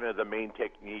 slowly one of the main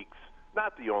techniques,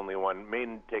 not the only one,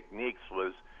 main techniques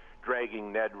was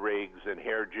dragging Ned rigs and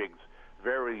hair jigs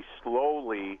very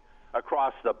slowly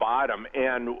across the bottom.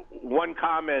 And one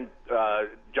comment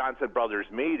Johnson Brothers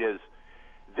made is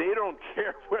they don't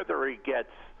care whether he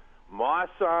gets moss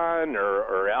on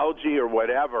or algae or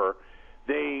whatever.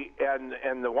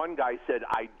 And the one guy said,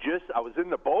 I was in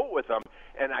the boat with him,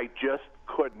 and I just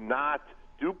could not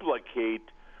duplicate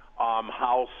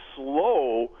how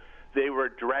slow they were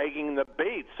dragging the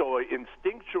bait. So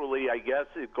instinctually, I guess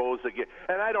it goes again.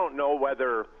 And I don't know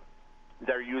whether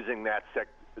they're using that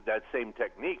same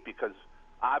technique, because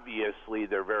obviously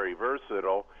they're very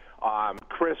versatile.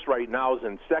 Chris right now is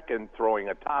in second, throwing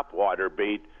a topwater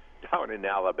bait down in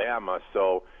Alabama.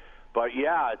 So, but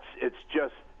yeah, it's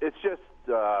just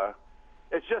a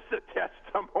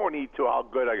testimony to how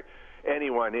good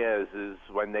anyone is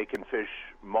when they can fish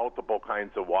multiple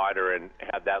kinds of water and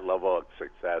have that level of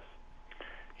success.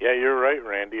 Yeah, you're right,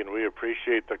 Randy, and we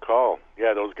appreciate the call.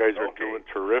 Yeah, those guys are doing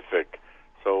terrific.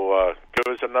 So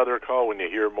give us another call when you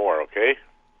hear more, okay?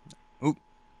 Oop,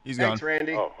 he's gone. Thanks,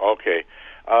 Randy. Oh, okay.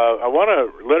 I want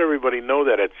to let everybody know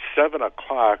that at 7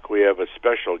 o'clock we have a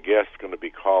special guest going to be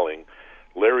calling.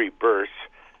 Larry Burse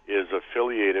is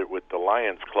affiliated with the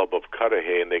Lions Club of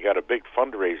Cudahy, and they got a big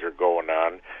fundraiser going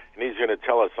on, and he's going to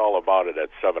tell us all about it at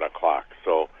 7 o'clock.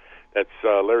 So that's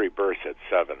Larry Burse at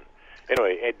 7.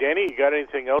 Anyway, hey, Danny, you got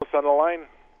anything else on the line?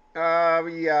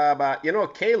 Yeah, but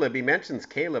Caleb. He mentions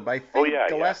Caleb. I think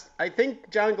I think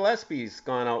John Gillespie's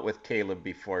gone out with Caleb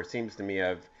before. Seems to me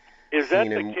Is that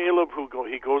the Caleb who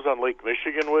he goes on Lake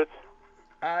Michigan with?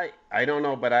 I don't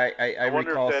know, but I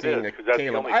recall seeing a Caleb. That's the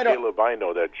only Caleb I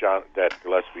know that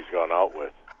Gillespie's gone out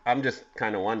with. I'm just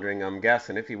kind of wondering. I'm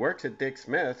guessing if he works at Dick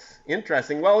Smith's.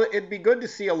 Interesting. Well, it'd be good to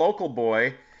see a local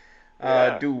boy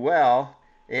do well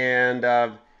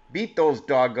and beat those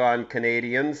doggone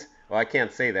Canadians. Well, I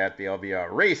can't say that. I'll be a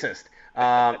racist.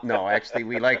 No, actually,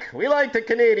 we like the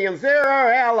Canadians. They're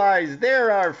our allies.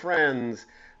 They're our friends.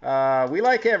 We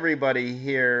like everybody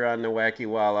here on the Wacky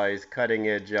Walleyes Cutting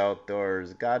Edge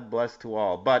Outdoors. God bless to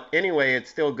all. But anyway, it's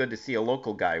still good to see a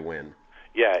local guy win.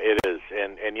 Yeah, it is.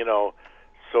 And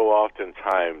so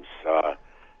oftentimes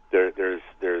there's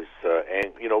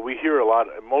we hear a lot.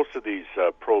 Most of these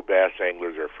pro bass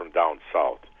anglers are from down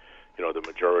south. The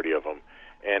majority of them.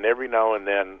 And every now and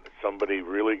then somebody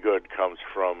really good comes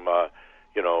from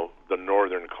the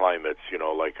northern climates,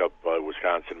 like up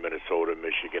Wisconsin, Minnesota,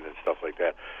 Michigan, and stuff like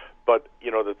that. But,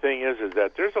 the thing is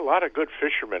that there's a lot of good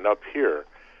fishermen up here.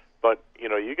 But,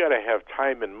 you got to have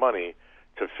time and money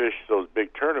to fish those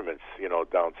big tournaments,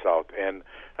 down south. And,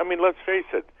 I mean, let's face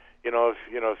it,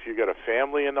 if you got a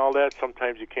family and all that,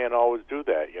 sometimes you can't always do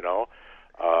that,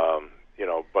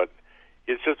 but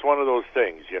it's just one of those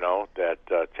things,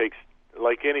 that takes,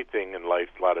 like anything in life,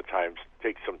 a lot of times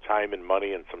takes some time and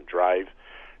money and some drive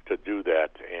to do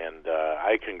that. And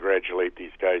I congratulate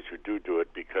these guys who do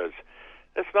it, because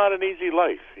it's not an easy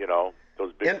life,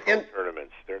 those big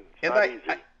tournaments. It's not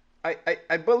easy.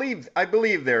 I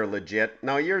believe they're legit.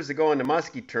 Now, years ago in the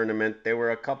Muskie tournament, there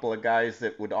were a couple of guys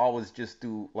that would always just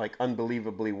do like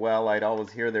unbelievably well. I'd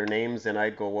always hear their names and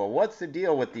I'd go, well, what's the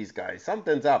deal with these guys?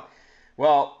 Something's up.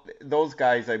 Well, those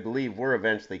guys, I believe, were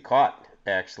eventually caught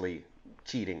actually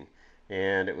cheating,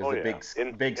 and it was big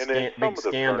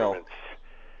scandal.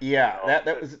 Yeah,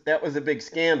 that was a big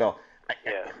scandal.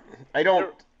 I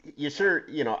don't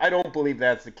believe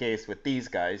that's the case with these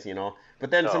guys, But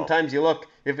then sometimes you look,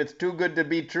 if it's too good to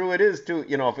be true, it is too.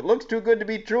 If it looks too good to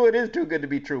be true, it is too good to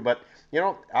be true. But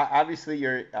obviously,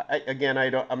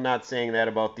 I'm not saying that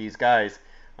about these guys.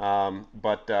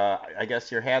 But I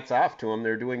guess your hat's off to them.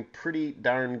 They're doing pretty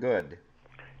darn good.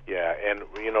 Yeah, and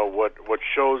what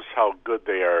shows how good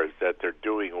they are is that they're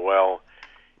doing well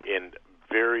in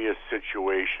various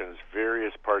situations,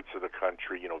 various parts of the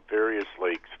country, various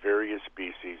lakes, various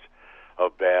species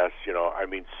of bass,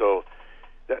 so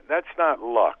that's not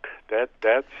luck. That's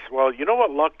you know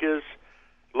what luck is?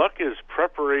 Luck is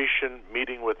preparation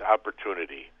meeting with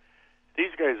opportunity.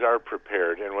 These guys are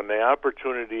prepared, and when the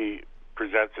opportunity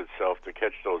presents itself to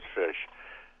catch those fish,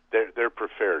 they're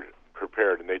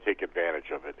prepared, and they take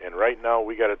advantage of it. And right now,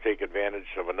 we got to take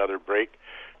advantage of another break.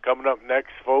 Coming up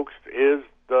next, folks, is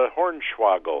the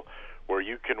Hornswoggle, where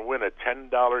you can win a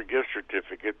 $10 gift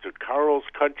certificate to Carl's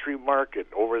Country Market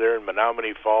over there in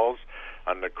Menominee Falls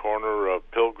on the corner of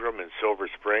Pilgrim and Silver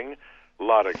Spring. A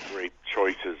lot of great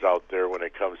choices out there when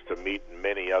it comes to meat and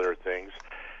many other things.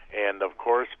 And, of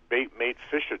course, Baitmate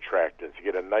Fish Attractants. You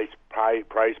get a nice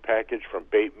prize package from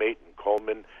Baitmate and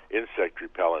Coleman Insect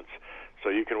Repellents. So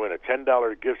you can win a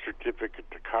 $10 gift certificate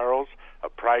to Carl's, a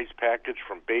prize package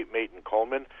from Baitmate and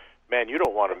Coleman. Man, you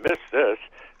don't want to miss this.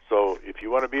 So if you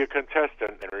want to be a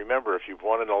contestant, and remember, if you've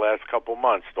won in the last couple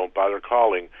months, don't bother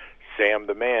calling. Sam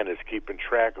the man is keeping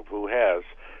track of who has.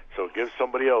 So give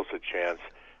somebody else a chance,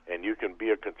 and you can be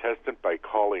a contestant by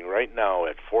calling right now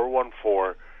at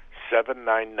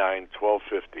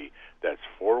 414-799-1250. That's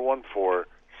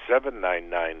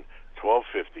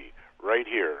 414-799-1250. Right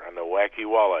here on the Wacky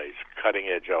Walleyes Cutting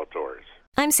Edge Outdoors.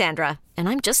 I'm Sandra, and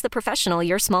I'm just the professional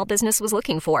your small business was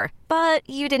looking for. But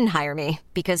you didn't hire me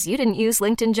because you didn't use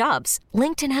LinkedIn Jobs.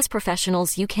 LinkedIn has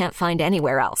professionals you can't find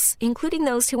anywhere else, including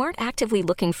those who aren't actively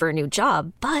looking for a new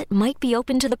job, but might be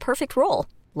open to the perfect role,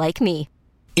 like me.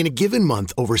 In a given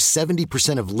month, over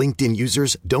 70% of LinkedIn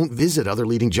users don't visit other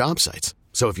leading job sites.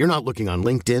 So if you're not looking on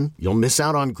LinkedIn, you'll miss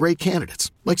out on great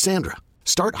candidates, like Sandra.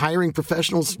 Start hiring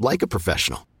professionals like a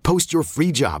professional. Post your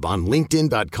free job on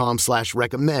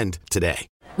linkedin.com/recommend today.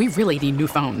 We really need new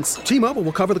phones. T-Mobile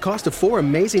will cover the cost of 4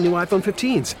 amazing new iPhone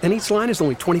 15s, and each line is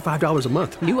only $25 a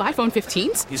month. New iPhone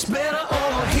 15s? It's better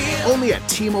over here. Only at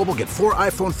T-Mobile, get 4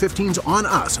 iPhone 15s on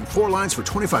us and 4 lines for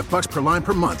 $25 per line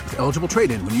per month with eligible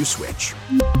trade-in when you switch.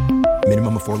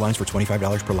 Minimum of 4 lines for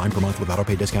 $25 per line per month with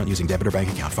autopay discount using debit or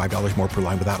bank account. $5 more per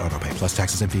line without autopay, plus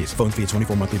taxes and fees. Phone fee at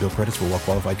 24 monthly bill credits for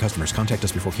well-qualified customers. Contact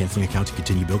us before canceling account to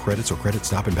continue bill credits or credit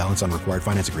stop and balance on required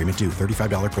finance agreement due.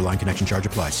 $35 per line connection charge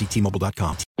applies. See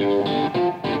T-Mobile.com.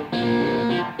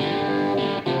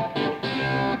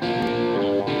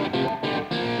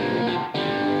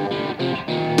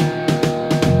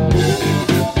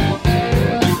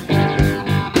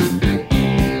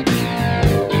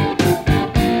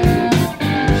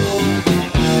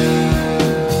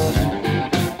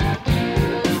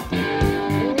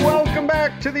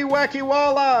 To the Wacky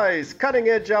Walleyes Cutting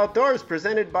Edge Outdoors,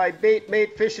 presented by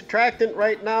Baitmate Fish Attractant.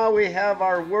 Right now we have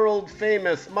our world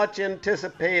famous, much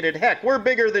anticipated, heck, we're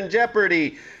bigger than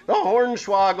Jeopardy, the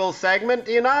Hornswoggle segment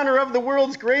in honor of the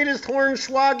world's greatest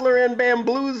hornswoggler and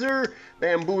bamboozler,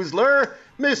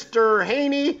 Mr.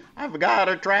 Haney. I've got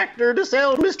a tractor to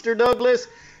sell, Mr. Douglas.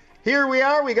 Here we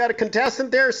are, we got a contestant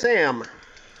there, Sam.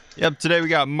 Yep, today we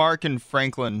got Mark and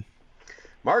Franklin.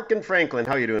 Mark and Franklin,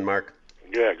 how you doing, Mark?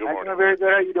 Yeah, good morning. I'm very good.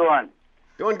 How you doing?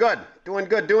 Doing good. Doing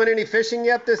good. Doing any fishing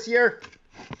yet this year?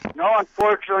 No,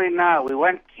 unfortunately not. We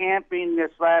went camping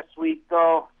this last week,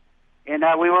 though, and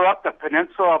we were up to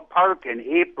Peninsula Park in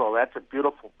April. That's a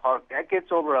beautiful park. That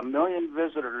gets over 1 million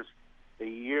visitors a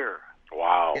year.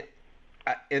 Wow.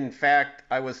 In fact,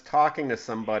 I was talking to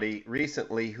somebody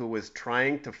recently who was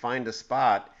trying to find a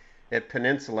spot at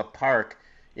Peninsula Park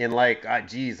in like, I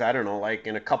don't know, like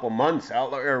in a couple months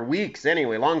or weeks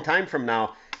anyway, long time from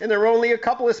now. And there were only a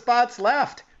couple of spots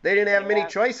left. They didn't have many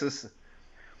choices.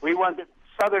 We went to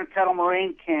Southern Kettle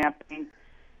Moraine camping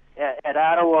at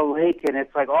Ottawa Lake, and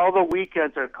it's like all the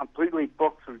weekends are completely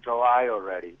booked through July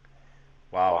already.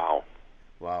 Wow.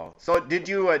 So do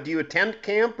you tent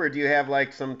camp, or do you have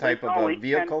like some type of a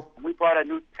vehicle? We bought a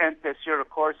new tent this year. Of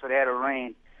course, it had to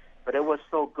rain. But it was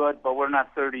so good, but we're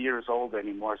not 30 years old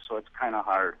anymore, so it's kind of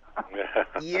hard.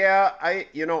 Yeah,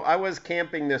 I was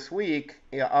camping this week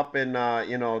up in,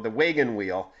 the Wagon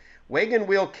Wheel. Wagon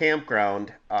Wheel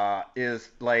Campground is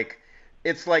like,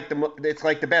 it's like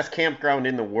the best campground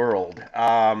in the world.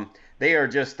 They are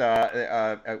just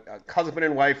a husband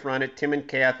and wife run it, Tim and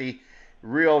Kathy,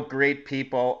 real great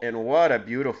people, and what a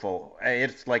beautiful,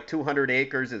 it's like 200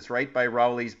 acres. It's right by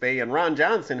Rowley's Bay, and Ron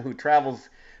Johnson, who travels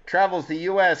the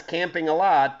U.S. camping a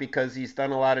lot because he's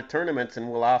done a lot of tournaments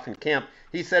and will often camp.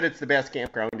 He said it's the best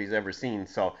campground he's ever seen.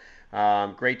 So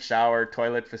great shower,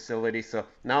 toilet facility. So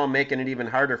now I'm making it even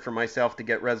harder for myself to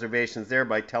get reservations there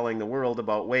by telling the world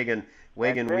about Wagon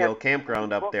Wheel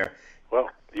Campground up there. Well,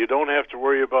 you don't have to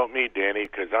worry about me, Danny,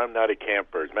 because I'm not a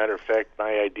camper. As a matter of fact,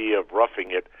 my idea of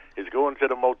roughing it is going to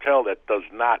the motel that does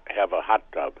not have a hot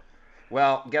tub.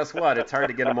 Well, guess what? It's hard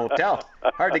to get a motel.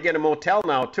 Hard to get a motel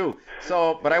now, too.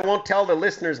 So, but I won't tell the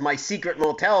listeners my secret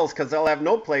motels because they'll have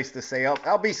no place to stay.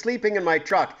 I'll be sleeping in my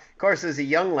truck. Of course, as a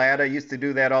young lad, I used to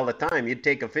do that all the time. You'd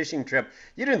take a fishing trip.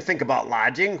 You didn't think about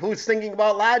lodging. Who's thinking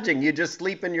about lodging? You just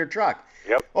sleep in your truck.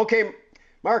 Yep. Okay,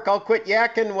 Mark, I'll quit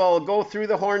yakking. We'll go through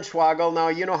the Hornswoggle. Now,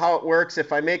 you know how it works.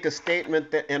 If I make a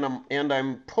statement and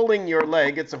I'm pulling your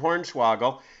leg, it's a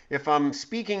Hornswoggle. If I'm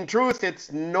speaking truth, it's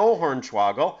no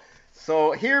Hornswoggle.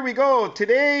 So here we go.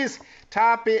 Today's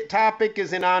topic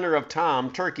is in honor of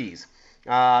Tom, turkeys.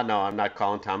 No, I'm not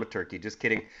calling Tom a turkey. Just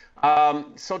kidding.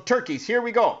 So turkeys, here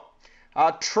we go.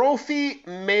 Trophy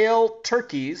male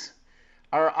turkeys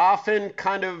are often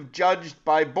kind of judged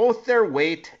by both their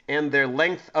weight and their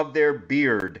length of their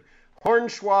beard.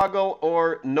 Hornswoggle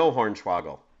or no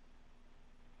hornswoggle?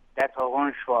 That's a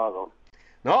hornswoggle.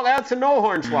 No, that's a no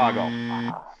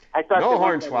hornswoggle. I thought no they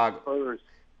went hornswoggle. with Spurs.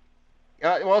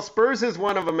 Well, Spurs is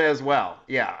one of them as well.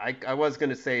 Yeah, I was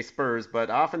going to say Spurs, but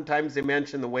oftentimes they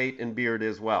mention the weight and beard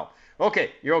as well.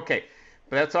 Okay, you're okay.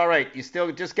 But that's all right. You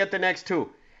still just get the next two.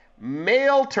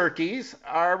 Male turkeys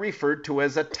are referred to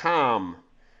as a tom.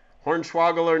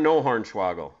 Hornswoggle or no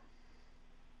hornswoggle?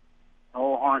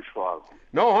 No hornswoggle.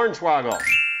 No hornswoggle.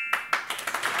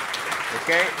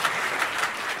 Okay.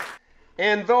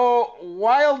 And though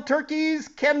wild turkeys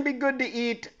can be good to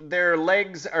eat, their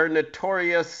legs are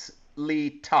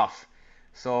notoriously tough.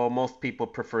 So most people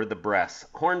prefer the breasts.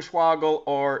 Hornswoggle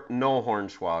or no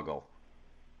hornswoggle?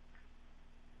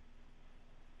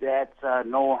 That's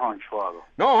no hornswoggle.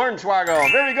 No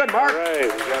hornswoggle. Very good, Mark. All right, we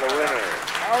got a winner.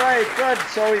 All right, good.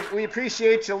 So we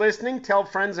appreciate you listening. Tell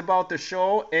friends about the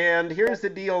show. And here's the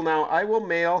deal now. I will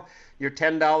mail your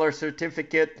 $10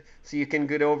 certificate so you can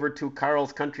get over to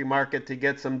Carl's Country Market to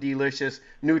get some delicious,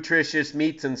 nutritious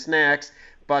meats and snacks.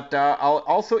 But I'll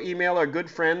also email our good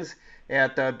friends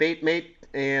at Baitmate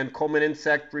and Coleman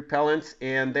Insect Repellents,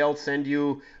 and they'll send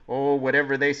you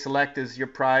whatever they select as your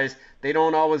prize. They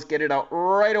don't always get it out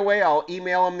right away. I'll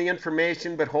email them the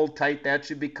information, but hold tight. That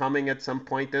should be coming at some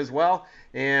point as well.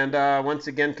 And once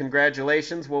again,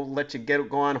 congratulations. We'll let you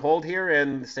go on hold here,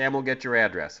 and Sam will get your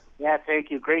address. Yeah,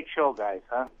 thank you. Great show, guys,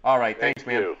 huh? All right, thanks,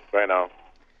 man. You. Bye now.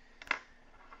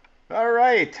 All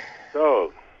right.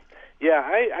 So, yeah,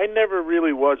 I never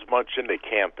really was much into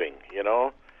camping, you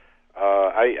know.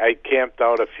 I camped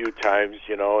out a few times,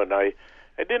 you know, and I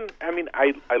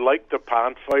like the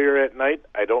bonfire at night.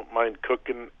 I don't mind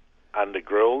cooking on the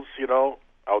grills, you know,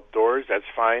 outdoors. That's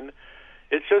fine.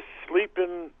 It's just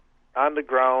sleeping on the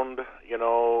ground, you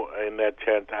know, in that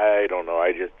tent. I don't know.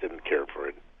 I just didn't care for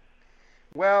it.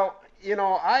 Well, you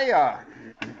know,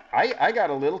 I got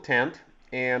a little tent,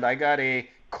 and I got a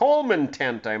Coleman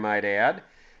tent, I might add,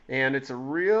 and it's a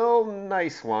real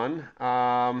nice one.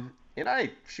 And I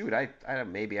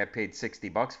maybe I paid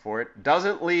 $60 for it.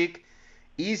 Doesn't leak,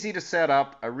 easy to set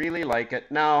up. I really like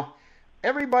it. Now,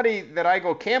 everybody that I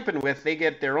go camping with, they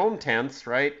get their own tents,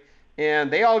 right? And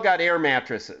they all got air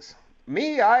mattresses.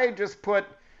 Me, I just put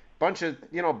bunch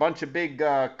of big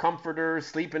comforters,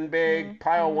 sleeping bag,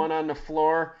 pile one on the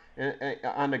floor,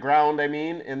 on the ground, I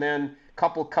mean, and then a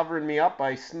couple covering me up.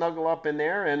 I snuggle up in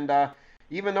there, and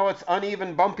even though it's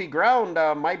uneven, bumpy ground,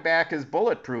 my back is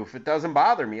bulletproof. It doesn't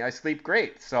bother me. I sleep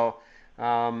great. So,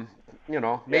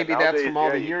 maybe that's from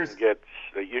all the years.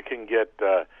 You can get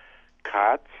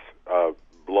cots,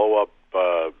 blow-up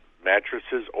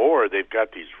mattresses, or they've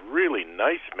got these really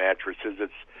nice mattresses.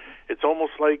 It's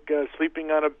almost like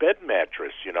sleeping on a bed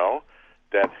mattress, you know,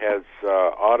 that has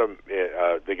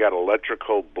they got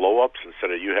electrical blow-ups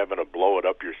instead of you having to blow it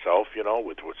up yourself, you know,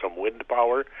 with some wind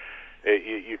power.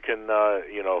 You can,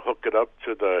 hook it up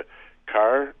to the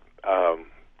car,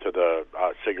 to the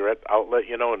cigarette outlet,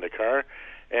 you know, in the car,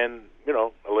 and, you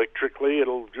know, electrically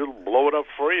it'll blow it up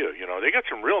for you. You know, they got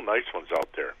some real nice ones out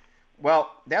there.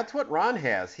 Well, that's what Ron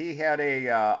has. He had a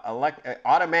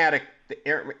automatic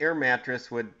air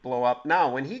mattress would blow up.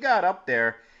 Now, when he got up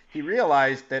there, he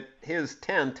realized that his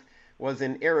tent was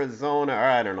in Arizona, or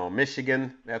I don't know,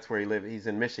 Michigan. That's where he lived. He's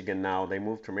in Michigan now. They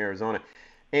moved from Arizona.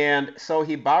 And so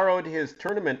he borrowed his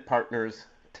tournament partner's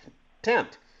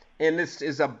tent. And this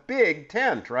is a big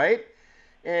tent, right?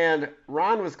 And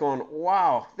Ron was going,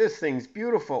 wow, this thing's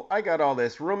beautiful. I got all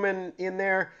this room in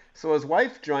there. So his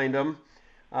wife joined him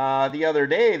the other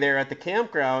day there at the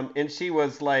campground. And she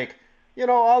was like, you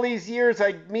know, all these years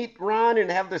I meet Ron and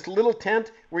have this little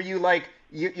tent where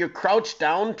you're crouched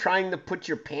down trying to put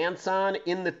your pants on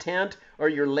in the tent, or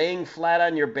you're laying flat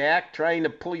on your back trying to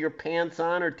pull your pants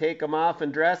on or take them off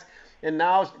and dress. And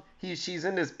now she's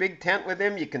in this big tent with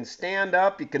him. You can stand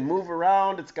up, you can move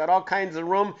around. It's got all kinds of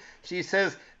room. She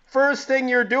says, first thing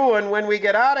you're doing when we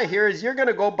get out of here is you're going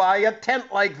to go buy a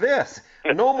tent like this.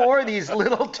 No more of these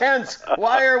little tents.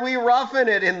 Why are we roughing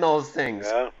it in those things?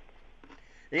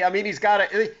 Yeah, I mean, he's got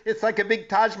it's like a big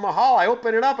Taj Mahal. I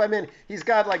open it up. I mean, he's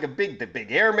got like the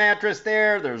big air mattress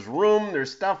there. There's room.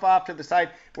 There's stuff off to the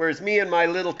side. Whereas me and my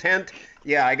little tent,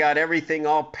 yeah, I got everything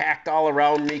all packed all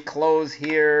around me. Clothes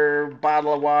here,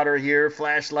 bottle of water here,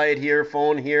 flashlight here,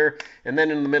 phone here. And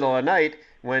then in the middle of the night,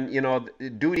 when, you know,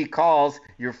 duty calls,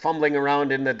 you're fumbling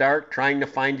around in the dark, trying to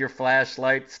find your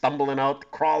flashlight, stumbling out,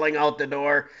 crawling out the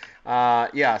door.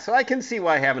 So I can see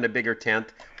why having a bigger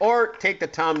tent, or take the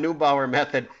Tom Neubauer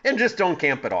method and just don't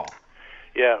camp at all.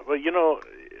 Yeah, well,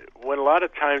 when a lot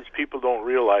of times people don't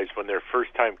realize when they're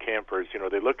first-time campers,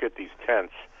 they look at these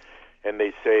tents and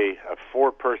they say a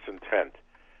 4-person tent.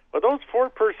 But those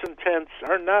 4-person tents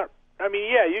are not,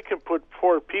 you can put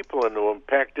 4 people into them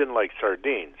packed in like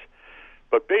sardines.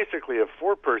 But basically a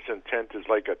 4-person tent is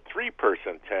like a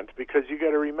 3-person tent because you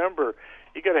got to remember,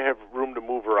 you got to have room to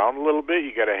move around a little bit.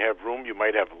 You got to have room. You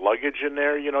might have luggage in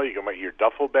there, you got your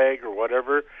duffel bag or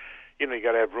whatever. You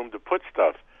got to have room to put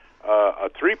stuff. A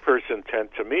 3-person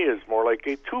tent to me is more like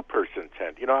a 2-person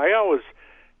tent. I always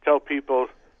tell people,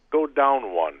 go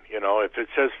down 1. If it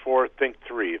says 4, think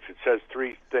 3. If it says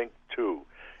 3, think 2.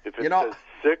 If it says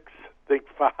 6, think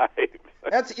 5.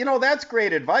 That's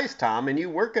great advice, Tom. And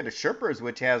you work at a Sherpers,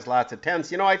 which has lots of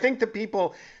tents. I think the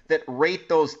people that rate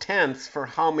those tents for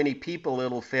how many people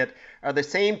it'll fit are the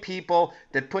same people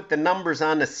that put the numbers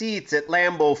on the seats at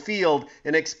Lambeau Field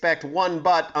and expect 1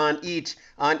 butt on each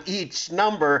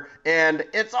number, and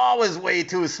it's always way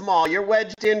too small. You're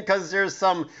wedged in because there's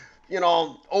some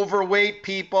overweight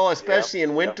people, especially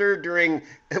in winter. During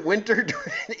winter,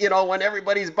 when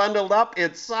everybody's bundled up,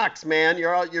 it sucks, man.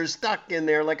 You're stuck in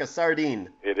there like a sardine.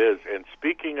 It is. And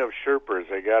speaking of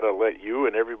Sherpers, I got to let you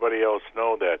and everybody else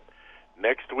know that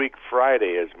next week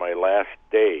Friday is my last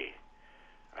day.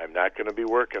 I'm not going to be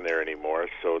working there anymore,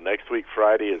 so next week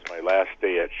Friday is my last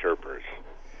day at Sherpers.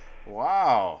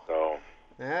 Wow. So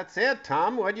that's it,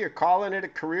 Tom. What, you're calling it a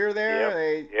career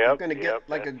there? You're going to get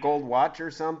like a gold watch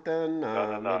or something?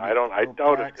 No. I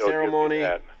doubt it. Ceremony.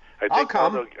 I'll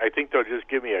come. I think they'll just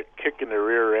give me a kick in the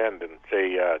rear end and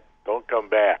say, don't come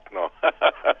back. No.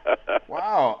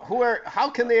 Wow. How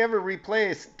can they ever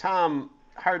replace Tom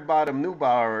Hardbottom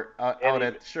Neubauer out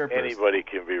at Sherpers? Anybody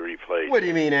can be replaced. What do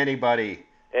you mean, anybody?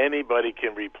 Anybody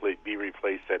can be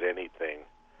replaced at anything.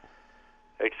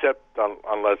 Except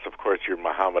unless, of course, you're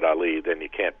Muhammad Ali, then you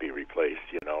can't be replaced,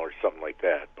 or something like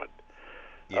that. But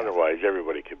otherwise,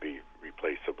 everybody can be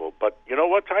replaceable. But you know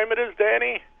what time it is,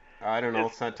 Danny? I don't know.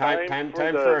 It's time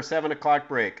for our 7 o'clock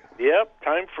break. Yep,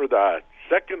 time for the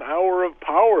second hour of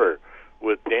Power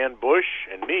with Dan Bush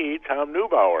and me, Tom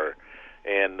Neubauer.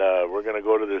 And we're going to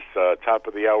go to this top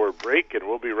of the hour break, and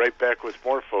we'll be right back with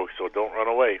more, folks, so don't run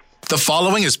away. The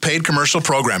following is paid commercial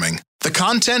programming. The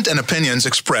content and opinions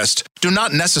expressed do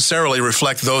not necessarily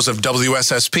reflect those of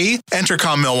WSSP,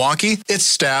 Entercom Milwaukee, its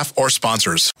staff, or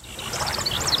sponsors.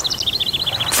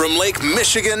 From Lake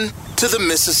Michigan to the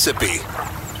Mississippi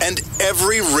and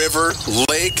every river,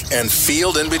 lake, and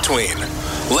field in between,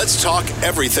 let's talk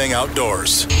everything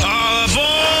outdoors. All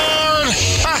aboard!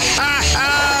 Ha, ha,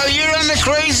 ha! You're on the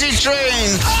crazy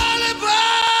train! All aboard!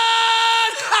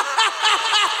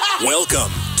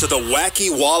 Welcome to the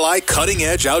Wacky Walleye Cutting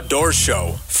Edge Outdoors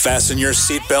Show. Fasten your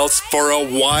seatbelts for a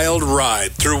wild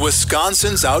ride through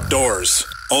Wisconsin's outdoors.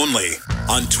 Only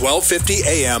on 1250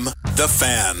 AM, The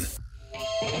Fan.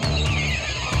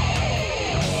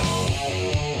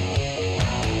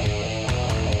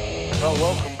 Well,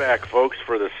 welcome back, folks,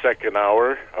 for the second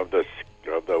hour of the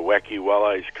Wacky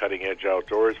Walleyes Cutting Edge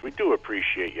Outdoors. We do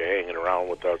appreciate you hanging around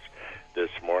with us this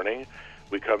morning.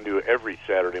 We come to you every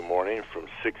Saturday morning from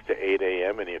 6 to 8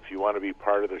 a.m., and if you want to be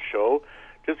part of the show,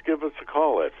 just give us a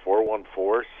call at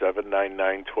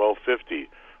 414-799-1250,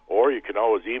 or you can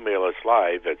always email us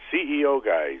live at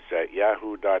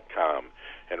ceoguys@yahoo.com.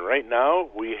 And right now,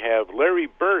 we have Larry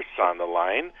Burse on the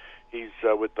line. He's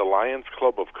with the Lions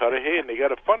Club of Cudahy, and they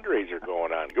got a fundraiser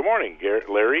going on. Good morning,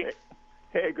 Larry.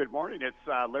 Hey, good morning. It's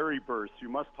Larry Burse. You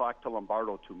must talk to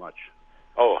Lombardo too much.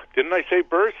 Oh, didn't I say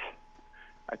Burse?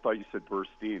 I thought you said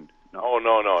Burstein. No. Oh,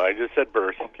 no. I just said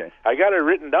Burse. Okay. I got it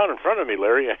written down in front of me,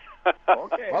 Larry.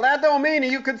 Okay. Well, that don't mean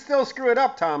you could still screw it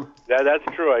up, Tom. That's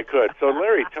true, I could. So,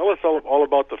 Larry, tell us all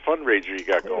about the fundraiser you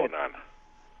got going on.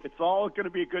 It's all going to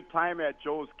be a good time at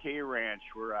Joe's K Ranch.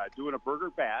 We're doing a burger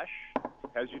bash.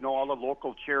 As you know, all the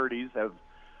local charities have,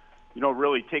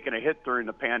 really taken a hit during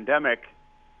the pandemic.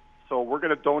 So we're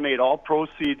going to donate all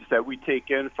proceeds that we take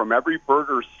in from every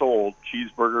burger sold,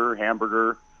 cheeseburger,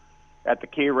 hamburger, at the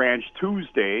K Ranch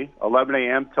Tuesday, 11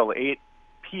 a.m. till 8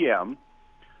 p.m.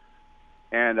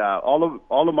 And all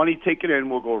the money taken in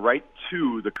will go right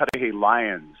to the Cudahy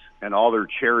Lions and all their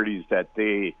charities that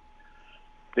they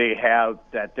have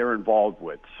that they're involved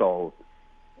with. So,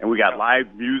 and we got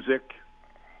live music.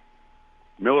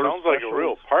 Miller sounds like a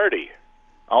real party.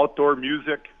 Outdoor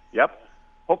music. Yep.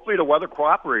 Hopefully the weather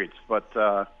cooperates, but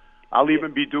I'll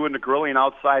even be doing the grilling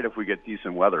outside if we get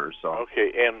decent weather. So.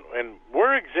 Okay, and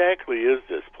where exactly is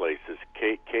this place? Is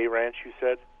K Ranch, you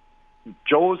said?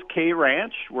 Joe's K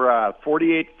Ranch. We're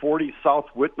 4840 South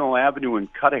Whitnell Avenue in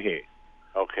Cudahy.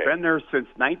 Okay. Been there since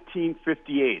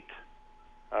 1958.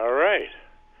 All right.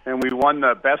 and we won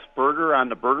the best burger on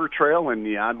the burger trail in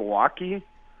Neon, Milwaukee.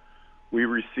 We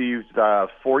received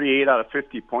 48 out of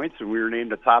 50 points, and we were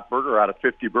named the top burger out of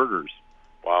 50 burgers.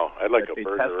 Wow, I'd like a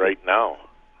burger right now.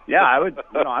 Yeah, I would.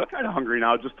 I'm kind of hungry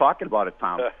now just talking about it,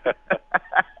 Tom.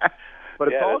 But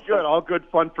it's all good, all good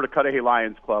fun for the Cudahy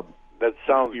Lions Club. That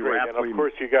sounds great. And, of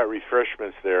course, you got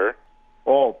refreshments there.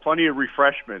 Oh, plenty of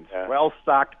refreshments. Yeah.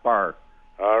 Well-stocked bar.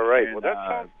 All right. And, well, that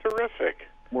sounds terrific.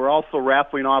 We're also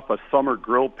raffling off a summer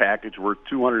grill package worth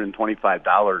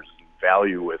 $225 in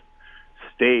value with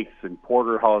steaks and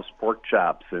porterhouse pork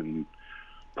chops and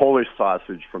Polish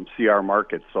sausage from CR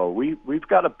Market. So we've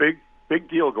got a big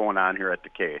deal going on here at the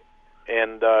K.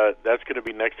 And that's going to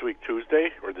be next week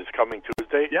Tuesday, or this coming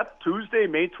Tuesday? Yep, Tuesday,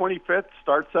 May 25th,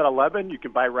 starts at 11. You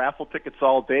can buy raffle tickets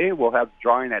all day. We'll have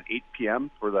drawing at 8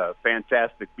 p.m. for the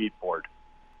fantastic meat board.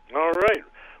 All right.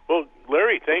 Well,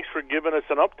 Larry, thanks for giving us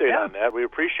an update on that. We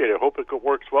appreciate it. Hope it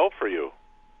works well for you.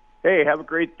 Hey, have a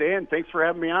great day, and thanks for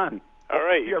having me on. All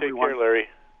right, you take care, Larry.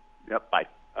 Yep, bye.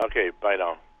 Okay, bye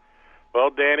now. Well,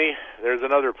 Danny, there's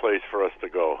another place for us to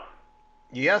go.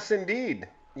 Yes, indeed.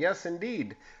 Yes,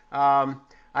 indeed. I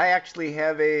actually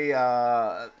have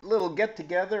a little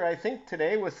get-together, I think,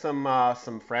 today with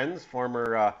some friends,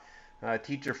 former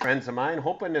teacher friends of mine,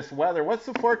 hoping this weather. What's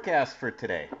the forecast for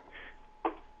today?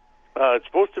 It's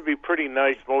supposed to be pretty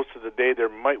nice most of the day.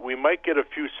 We might get a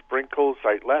few sprinkles.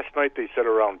 Last night they said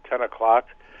around 10 o'clock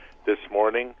this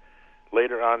morning.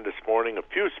 Later on this morning, a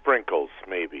few sprinkles,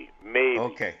 maybe.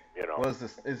 Okay. You know. Well,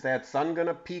 is that sun going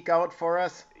to peek out for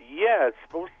us? Yeah, it's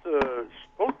supposed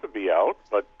to be out,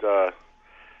 but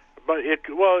it's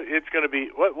going to be.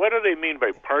 What do they mean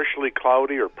by partially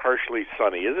cloudy or partially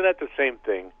sunny? Isn't that the same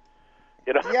thing?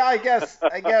 You know? Yeah, I guess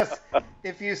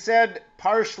if you said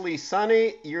partially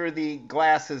sunny, you're the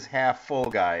glass is half full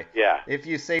guy. Yeah. If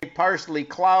you say partially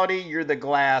cloudy, you're the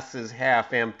glass is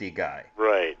half empty guy.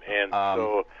 Right, and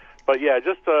so. But yeah,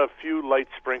 just a few light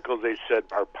sprinkles, they said,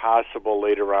 are possible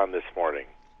later on this morning.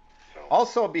 So.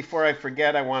 Also, before I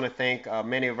forget, I want to thank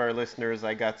many of our listeners.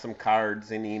 I got some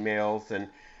cards and emails and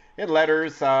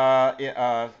letters,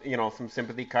 some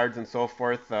sympathy cards and so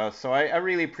forth. So I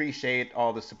really appreciate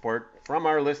all the support from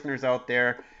our listeners out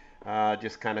there.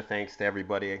 Just kind of thanks to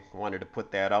everybody. I wanted to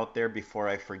put that out there before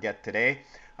I forget today.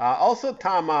 Also,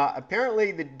 Tom,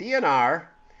 apparently the DNR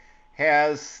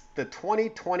has the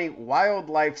 2020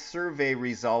 Wildlife Survey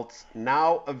results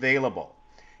now available.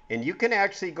 And you can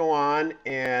actually go on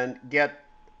and get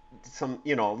some,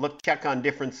 check on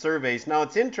different surveys. Now,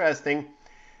 it's interesting.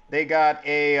 They got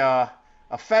a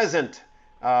pheasant,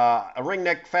 a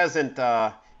ringneck pheasant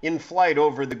in flight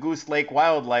over the Goose Lake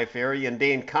Wildlife Area in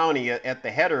Dane County at the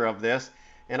header of this.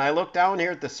 And I look down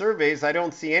here at the surveys. I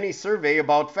don't see any survey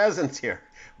about pheasants here.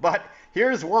 But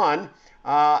here's one.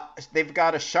 They've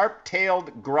got a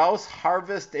sharp-tailed grouse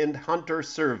harvest and hunter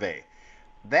survey.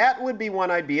 That would be one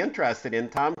I'd be interested in,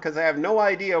 Tom, because I have no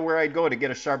idea where I'd go to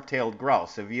get a sharp-tailed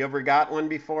grouse. Have you ever got one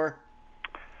before?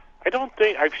 I don't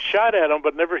think I've shot at them,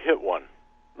 but never hit one.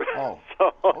 Oh,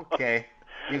 okay.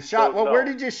 You shot. Well, no. Where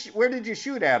did you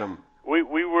shoot at them? We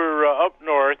were up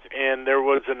north, and there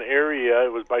was an area.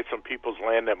 It was by some people's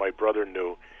land that my brother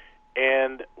knew.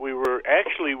 And we were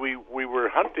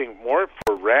hunting more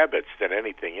for rabbits than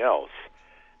anything else.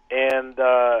 And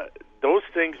those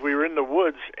things, we were in the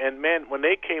woods, and man, when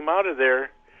they came out of there,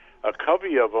 a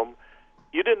covey of them,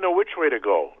 you didn't know which way to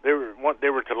go. They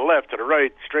were to the left, to the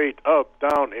right, straight, up,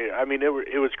 down. I mean,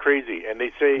 it was crazy. And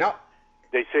they say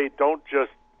don't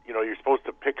just, you're supposed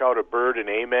to pick out a bird and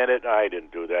aim at it. I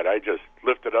didn't do that. I just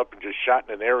lifted up and just shot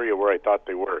in an area where I thought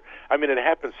they were. I mean, it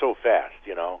happened so fast,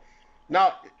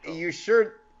 Now, you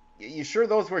sure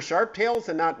those were sharp tails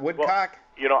and not woodcock?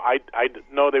 Well,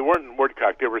 no, they weren't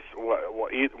woodcock. They were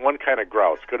one kind of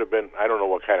grouse. Could have been, I don't know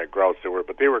what kind of grouse they were,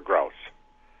 but they were grouse.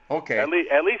 Okay. At least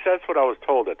that's what I was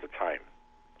told at the time.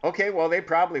 Okay, well, they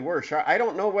probably were. I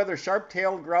don't know whether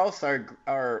sharp-tailed grouse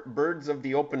are birds of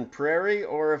the open prairie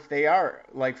or if they are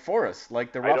like forests,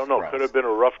 like the rough grouse. I don't know. Could have been a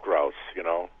rough grouse,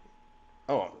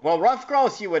 Oh, well, rough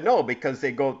grouse you would know because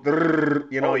they go,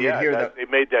 Oh, yeah, you'd hear they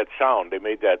made that sound. They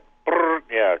made that,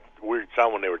 weird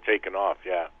sound when they were taking off,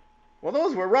 yeah. Well,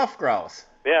 those were rough grouse.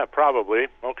 Yeah, probably.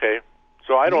 Okay.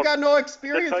 So I don't... You got no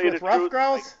experience with rough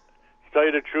grouse? To tell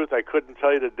you the truth, I couldn't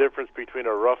tell you the difference between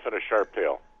a rough and a sharp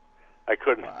tail. I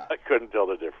couldn't tell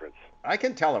the difference. I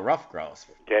can tell a rough grouse.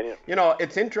 Can you?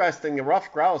 It's interesting. The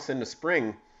rough grouse in the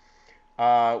spring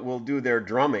will do their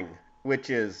drumming, which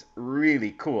is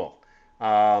really cool.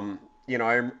 I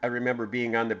remember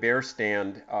being on the bear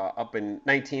stand up in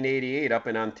 1988 up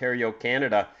in Ontario,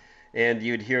 Canada, and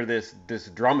you'd hear this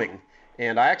drumming.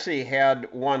 And I actually had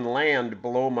one land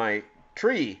below my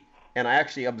tree, and I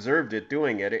actually observed it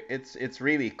doing it. It's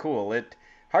really cool.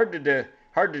 Hard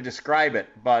to describe it,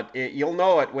 but you'll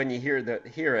know it when you hear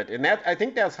it. And I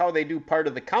think that's how they do part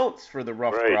of the counts for the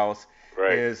ruffed grouse,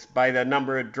 is by the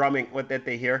number of drumming that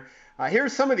they hear.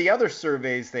 Here's some of the other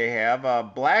surveys they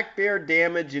have. Black bear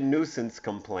damage and nuisance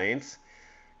complaints.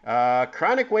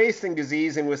 Chronic wasting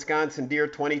disease in Wisconsin deer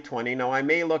 2020. Now, I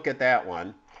may look at that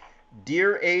one.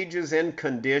 Deer ages and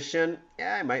condition.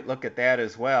 Yeah, I might look at that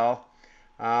as well.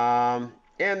 And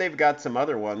they've got some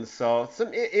other ones. So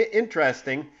some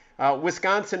interesting.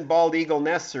 Wisconsin bald eagle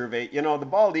nest survey. You know, the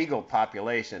bald eagle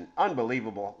population,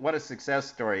 unbelievable. What a success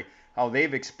story. How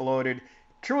they've exploded.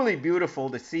 Truly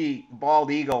beautiful to see bald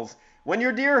eagles when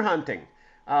you're deer hunting.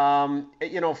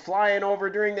 Flying over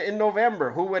in November.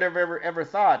 Who would have ever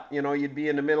thought, you'd be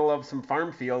in the middle of some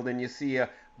farm field and you see a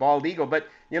bald eagle. But,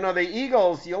 the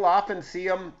eagles, you'll often see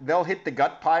them. They'll hit the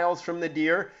gut piles from the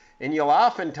deer, and you'll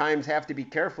oftentimes have to be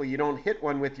careful you don't hit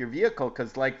one with your vehicle,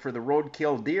 because like for the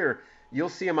roadkill deer, you'll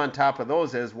see them on top of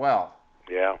those as well.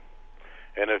 Yeah.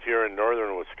 And if you're in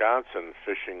northern Wisconsin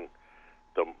fishing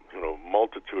the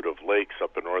multitude of lakes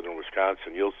up in northern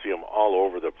Wisconsin, you'll see them all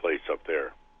over the place up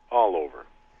there. All over.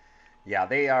 Yeah,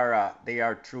 they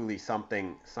are truly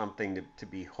something to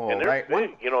behold. And they're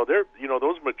big.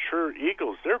 Those mature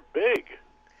eagles, they're big.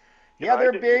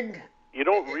 They're big. You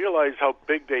don't realize how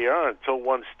big they are until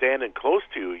one's standing close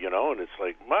to you, and it's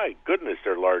like, my goodness,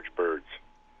 they're large birds.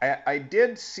 I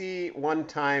did see one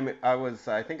time,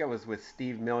 I think I was with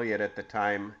Steve Milliot at the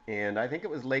time, and I think it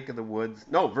was Lake of the Woods.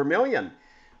 No, Vermilion.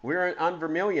 We were on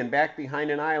Vermilion back behind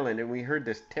an island, and we heard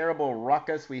this terrible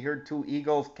ruckus. We heard two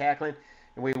eagles cackling,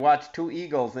 and we watched two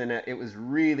eagles, and it was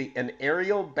really an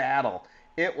aerial battle.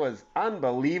 It was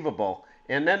unbelievable.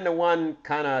 And then the one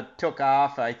kind of took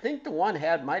off. I think the one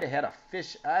might have had a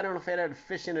fish. I don't know if it had a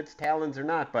fish in its talons or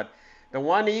not, but the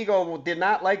one eagle did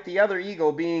not like the other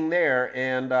eagle being there,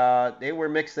 and they were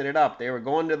mixing it up. They were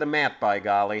going to the mat, by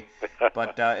golly.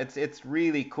 But it's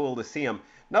really cool to see them.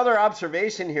 Another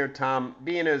observation here, Tom,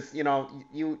 being as,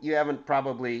 you haven't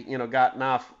probably, gotten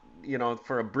off,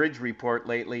 for a bridge report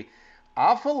lately.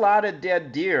 Awful lot of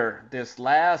dead deer this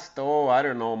last,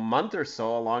 month or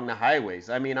so along the highways.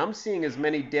 I mean, I'm seeing as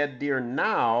many dead deer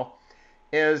now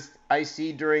as I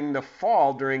see during the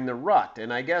fall, during the rut.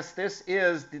 And I guess this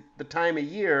is the time of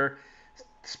year,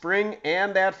 spring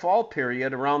and that fall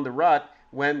period around the rut,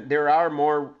 when there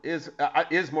is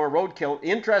more roadkill.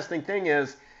 Interesting thing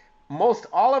is, most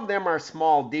all of them are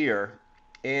small deer,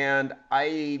 and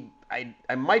I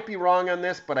might be wrong on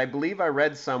this, but I believe I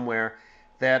read somewhere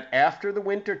that after the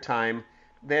winter time,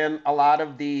 then a lot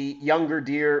of the younger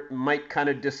deer might kind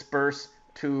of disperse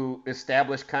to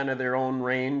establish kind of their own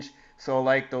range. So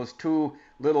like those two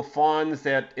little fawns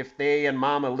that if they and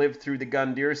mama lived through the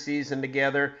gun deer season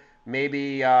together,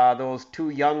 maybe those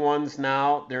two young ones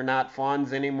now, they're not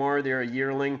fawns anymore, they're a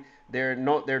yearling.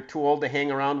 They're too old to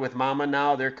hang around with mama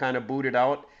now. They're kind of booted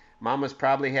out. Mama's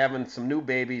probably having some new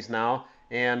babies now,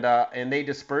 and they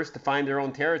disperse to find their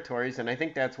own territories. And I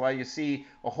think that's why you see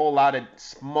a whole lot of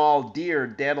small deer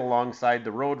dead alongside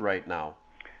the road right now.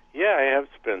 Yeah, I have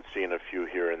been seeing a few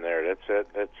here and there.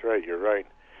 That's right. You're right.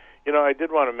 I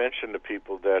did want to mention to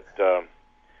people that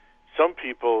some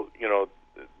people,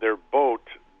 their boat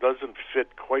doesn't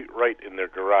fit quite right in their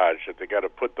garage. That they got to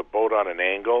put the boat on an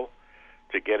angle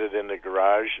to get it in the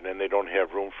garage, and then they don't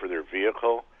have room for their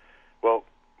vehicle. Well,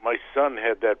 my son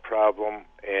had that problem,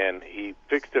 and he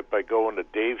fixed it by going to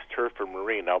Dave's Turf and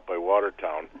Marine out by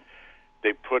Watertown.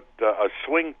 They put a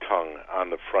swing tongue on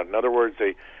the front. In other words,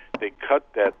 they cut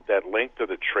that length of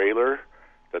the trailer,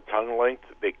 the tongue length.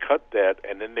 They cut that,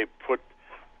 and then they put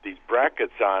these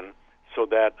brackets on so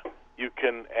that you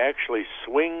can actually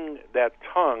swing that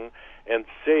tongue and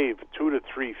save 2 to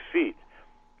 3 feet.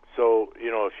 So,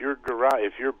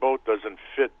 if your boat doesn't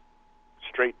fit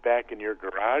straight back in your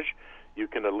garage, you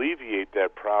can alleviate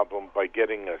that problem by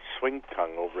getting a swing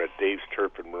tongue over at Dave's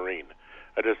Turf and Marine.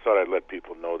 I just thought I'd let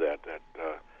people know that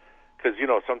because,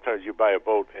 sometimes you buy a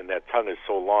boat and that tongue is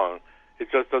so long, it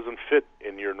just doesn't fit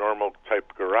in your normal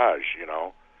type garage,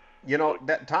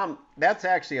 Tom, that's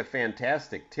actually a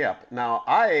fantastic tip. Now,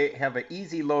 I have an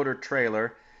easy loader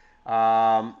trailer,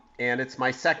 and it's my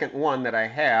second one that I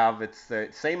have. It's the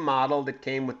same model that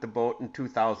came with the boat in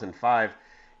 2005,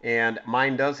 and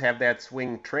mine does have that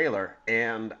swing trailer,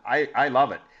 and I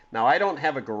love it. Now, I don't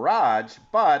have a garage,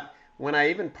 but when I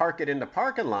even park it in the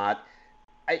parking lot,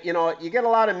 you get a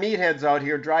lot of meatheads out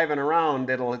here driving around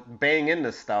that'll bang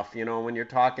into stuff, when you're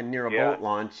talking near a boat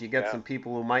launch. You get some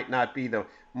people who might not be the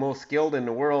most skilled in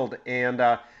the world, and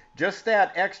just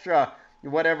that extra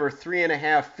whatever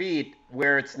 3.5 feet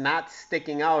where it's not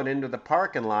sticking out into the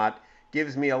parking lot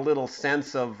gives me a little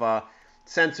sense of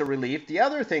relief. The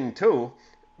other thing too,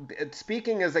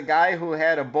 speaking as a guy who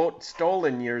had a boat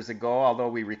stolen years ago, although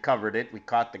we recovered it, we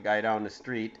caught the guy down the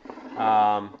street.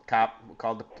 Cop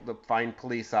called the fine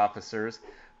police officers.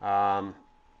 And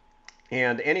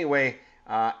anyway,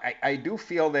 I do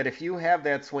feel that if you have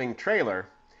that swing trailer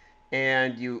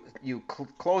and you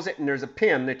close it and there's a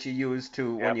pin that you use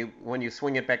to when you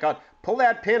swing it back out, pull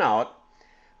that pin out.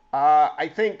 I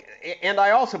think, and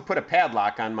I also put a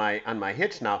padlock on my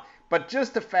hitch now. But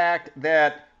just the fact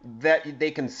that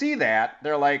they can see that,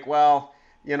 they're like, well,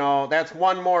 you know, that's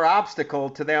one more obstacle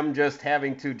to them just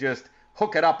having to just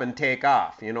hook it up and take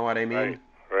off. You know what I mean?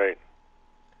 Right.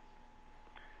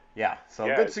 Yeah. So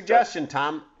good suggestion,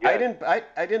 Tom. Yeah.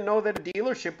 I didn't know that a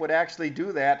dealership would actually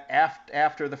do that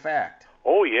after the fact.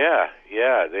 Oh yeah.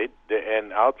 They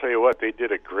and I'll tell you what, they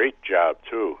did a great job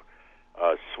too.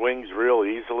 Swings real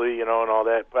easily, you know, and all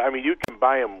that. But I mean, you can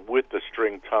buy them with the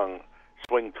swing tongue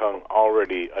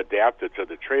already adapted to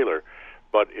the trailer.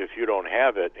 But if you don't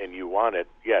have it and you want it,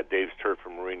 Dave's Turf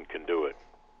and Marine can do it.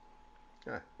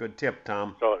 Good tip,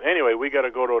 Tom. So anyway, we got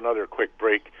to go to another quick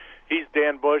break. He's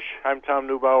Dan Bush. I'm Tom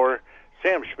Neubauer.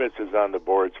 Sam Schmitz is on the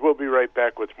boards. We'll be right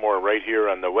back with more right here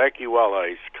on the Wacky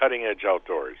Walleyes Cutting Edge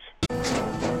Outdoors.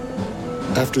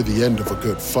 After the end of a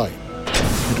good fight,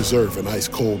 you deserve an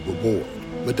ice-cold reward.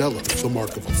 Modelo is the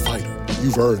mark of a fighter.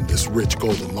 You've earned this rich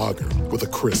golden lager with a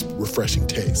crisp, refreshing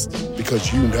taste.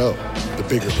 Because you know, the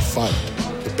bigger the fight,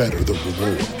 the better the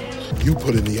reward. You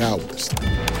put in the hours,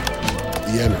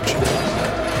 the energy,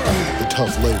 the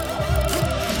tough labor.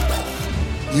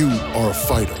 You are a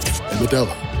fighter, and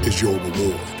Modelo is your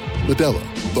reward. Modelo,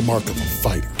 the mark of a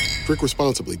fighter. Drink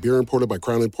responsibly. Beer imported by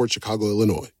Crown Imports, Chicago,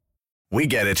 Illinois. We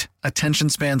get it. Attention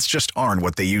spans just aren't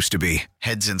what they used to be.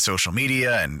 Heads in social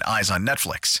media and eyes on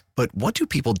Netflix. But what do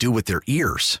people do with their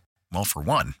ears? Well, for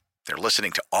one, they're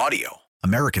listening to audio.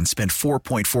 Americans spend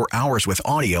 4.4 hours with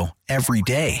audio every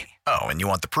day. Oh, and you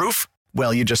want the proof?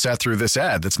 Well, you just sat through this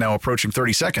ad that's now approaching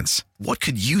 30 seconds. What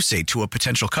could you say to a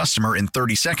potential customer in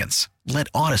 30 seconds? Let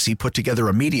Odyssey put together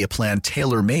a media plan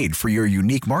tailor-made for your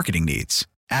unique marketing needs.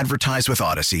 Advertise with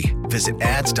Odyssey. Visit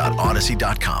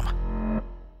ads.odyssey.com.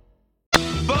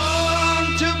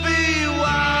 Born to be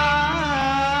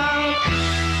wild.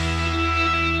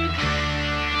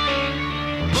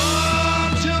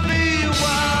 Born to be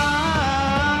wild.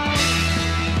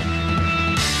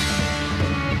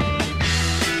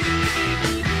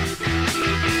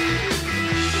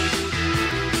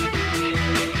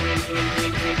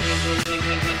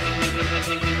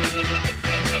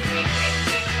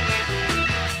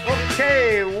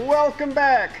 Okay, welcome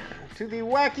back to the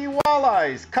Wacky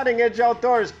Walleyes Cutting Edge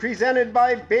Outdoors, presented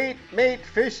by Bait Mate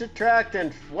Fish Attract.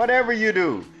 And whatever you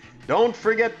do, don't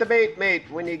forget the Bait Mate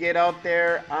when you get out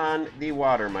there on the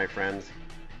water, my friends.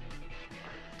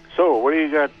 So, what do you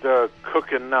got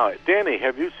cooking now? Danny,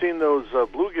 have you seen those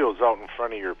bluegills out in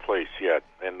front of your place yet?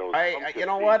 And those you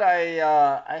know what?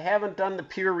 I haven't done the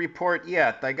peer report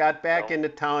yet. I got back into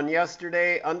town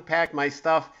yesterday, unpacked my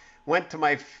stuff, went to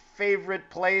my favorite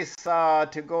place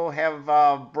to go have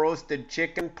roasted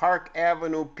chicken, Park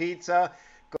Avenue Pizza.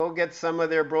 Go get some of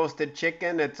their roasted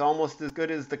chicken. It's almost as good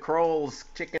as the Crowell's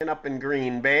chicken up in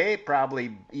Green Bay,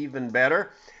 probably even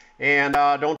better. And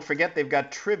don't forget, they've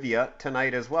got trivia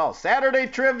tonight as well. Saturday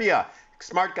trivia.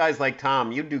 Smart guys like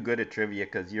Tom, you do good at trivia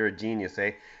because you're a genius,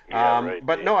 eh? Yeah, right,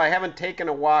 but no, I haven't taken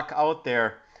a walk out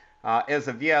there as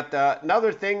of yet.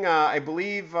 Another thing, I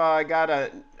believe I got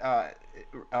a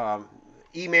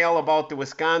email about the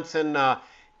Wisconsin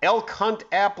elk hunt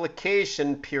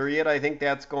application period. I think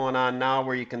that's going on now,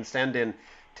 where you can send in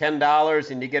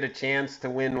 $10 and you get a chance to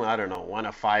win, I don't know, one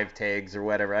of 5 tags or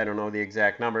whatever. I don't know the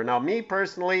exact number. Now, me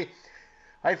personally,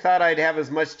 I thought I'd have as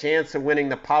much chance of winning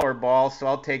the Powerball, so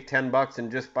I'll take $10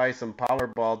 and just buy some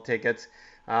Powerball tickets.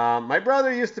 My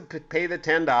brother used to pay the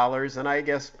 $10, and I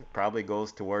guess probably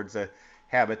goes towards a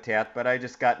habitat, but I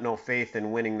just got no faith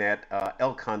in winning that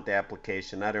elk hunt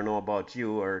application. I don't know about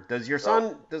you, or does your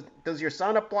son does your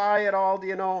son apply at all? Do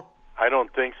you know? I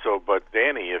don't think so, but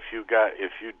Danny, if you got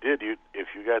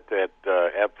that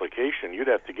application, you'd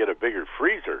have to get a bigger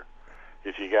freezer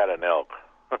if you got an elk.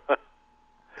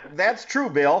 That's true,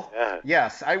 Bill. Yeah.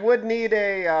 Yes, I would need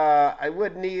a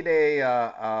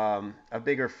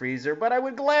bigger freezer, but I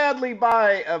would gladly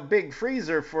buy a big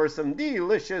freezer for some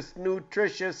delicious,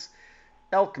 nutritious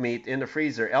elk meat in the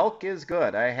freezer. Elk is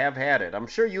good. I have had it. I'm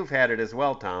sure you've had it as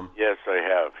well, Tom. Yes, I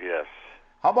have. Yes.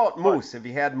 How about moose? Have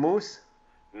you had moose?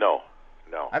 No.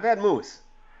 I've had moose.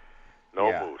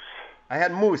 No moose. I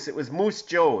had moose. It was Moose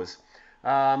Joe's.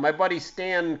 My buddy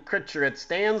Stan Critcher at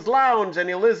Stan's Lounge on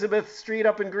Elizabeth Street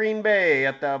up in Green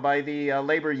Bay by the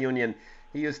labor union.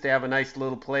 He used to have a nice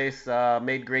little place,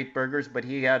 made great burgers, but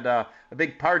he had a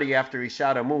big party after he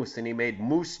shot a moose, and he made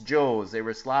Moose Joes. They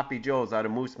were sloppy joes out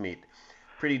of moose meat.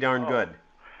 Pretty darn good.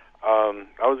 I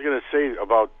was going to say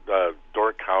about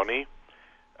Door County.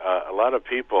 A lot of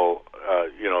people,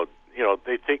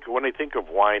 they think when they think of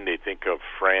wine, they think of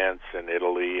France and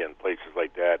Italy and places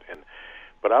like that.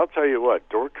 But I'll tell you what,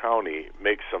 Door County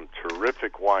makes some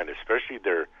terrific wine, especially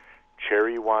their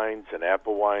cherry wines and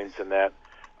apple wines and that.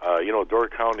 Door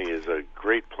County is a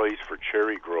great place for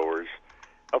cherry growers.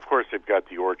 Of course, they've got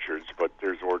the orchards, but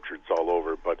there's orchards all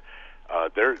over. But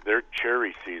their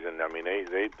cherry season, I mean,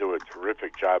 they do a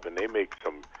terrific job, and they make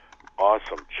some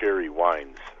awesome cherry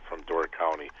wines from Door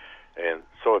County. And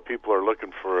so if people are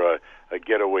looking for a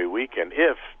getaway weekend,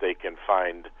 if they can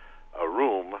find a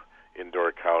room in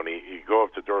Door County, you go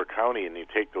up to Door County and you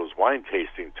take those wine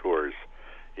tasting tours.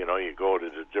 You go to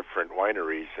the different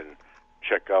wineries and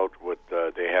check out what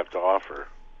they have to offer.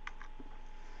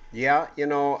 Yeah,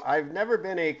 I've never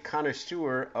been a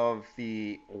connoisseur of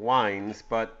the wines,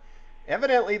 but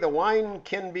evidently the wine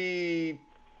can be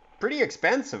pretty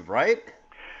expensive, right?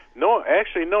 No,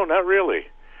 actually, no, not really.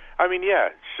 I mean,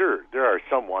 yeah, sure, there are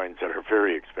some wines that are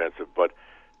very expensive, but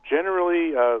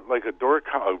generally, like a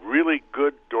really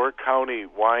good Door County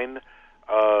wine,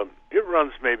 it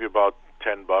runs maybe about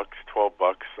 $10, $12,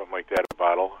 something like that a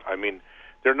bottle. I mean,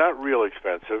 they're not real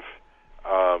expensive,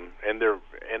 and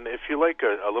if you like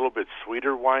a little bit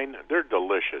sweeter wine, they're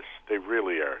delicious. They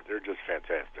really are. They're just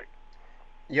fantastic.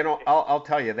 I'll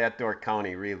tell you that Door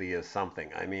County really is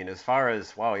something. I mean, as far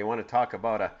as you want to talk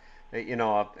about a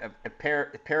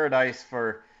paradise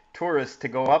for tourists to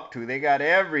go up to. They got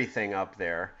everything up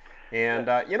there, and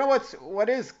what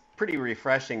is pretty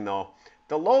refreshing though.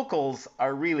 The locals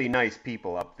are really nice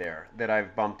people up there that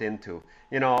I've bumped into.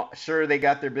 Sure, they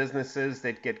got their businesses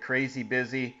that get crazy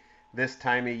busy this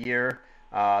time of year.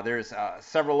 There's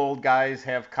several old guys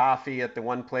have coffee at the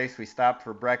one place we stopped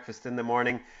for breakfast in the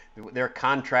morning. They're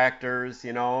contractors,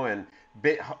 and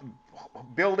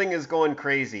building is going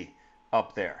crazy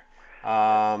up there.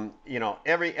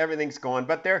 Everything's going,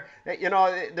 but they're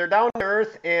down to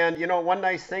earth, and one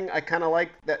nice thing I kind of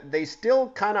like that they still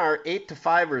kind of are 8 to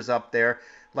 5ers up there,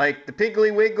 like the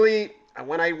Piggly Wiggly.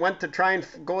 When I went to try and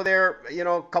go there,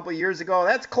 a couple of years ago,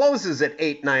 that closes at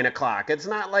 8, 9 o'clock. It's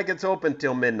not like it's open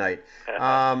till midnight.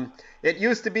 It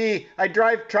used to be I'd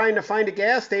drive trying to find a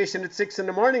gas station at 6 in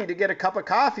the morning to get a cup of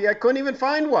coffee. I couldn't even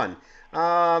find one.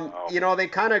 They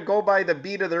kind of go by the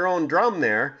beat of their own drum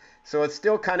there. So it's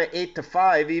still kind of 8 to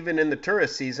 5, even in the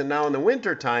tourist season. Now in the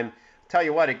wintertime, tell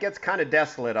you what, it gets kind of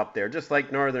desolate up there, just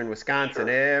like northern Wisconsin.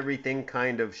 Sure. Everything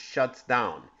kind of shuts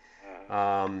down.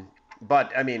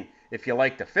 But, I mean, if you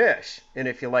like to fish and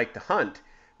if you like to hunt,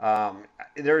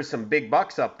 there's some big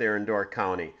bucks up there in Door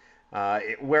County.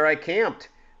 Where I camped,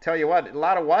 tell you what, a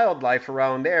lot of wildlife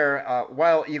around there.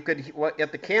 While you could,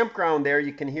 at the campground there,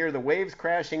 you can hear the waves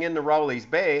crashing into Rowley's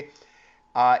Bay.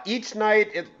 Each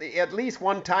night, at least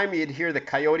one time, you'd hear the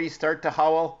coyotes start to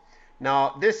howl.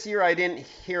 Now, this year I didn't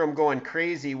hear them going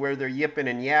crazy where they're yipping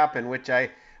and yapping, which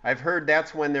I've heard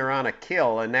that's when they're on a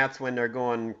kill, and that's when they're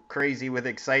going crazy with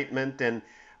excitement and,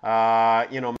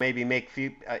 maybe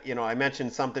I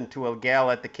mentioned something to a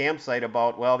gal at the campsite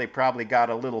about, they probably got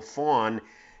a little fawn,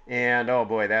 and oh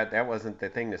boy, that wasn't the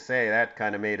thing to say. That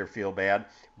kind of made her feel bad.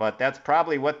 But that's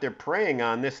probably what they're preying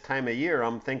on this time of year.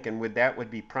 I'm thinking that would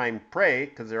be prime prey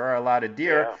because there are a lot of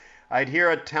deer. Yeah. I'd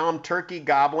hear a tom turkey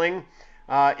gobbling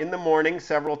in the morning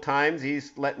several times.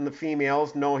 He's letting the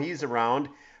females know he's around.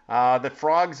 The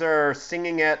frogs are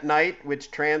singing at night, which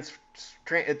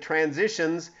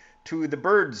transitions to the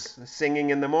birds singing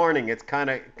in the morning. It's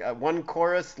kind of one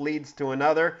chorus leads to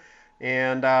another.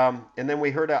 And then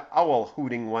we heard an owl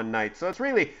hooting one night. So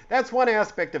that's one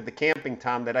aspect of the camping,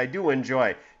 Tom, that I do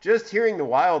enjoy. Just hearing the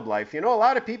wildlife. A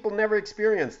lot of people never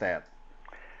experience that.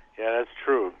 Yeah, that's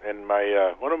true. And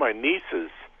my one of my nieces,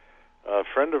 a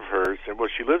friend of hers, and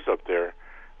she lives up there,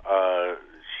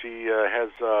 she has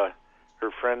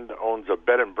her friend owns a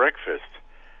bed and breakfast.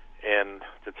 And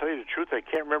to tell you the truth, I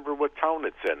can't remember what town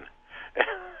it's in.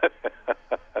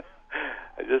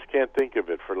 I just can't think of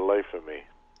it for the life of me.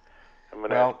 I'm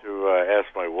going to have to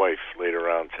ask my wife later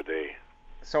on today.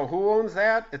 So who owns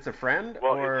that? It's a friend?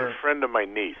 Well, it's a friend of my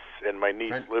niece, and my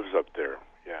niece lives up there.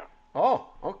 Yeah. Oh,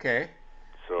 okay.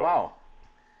 So. Wow.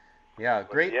 Yeah,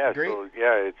 great. Great. So,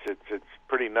 it's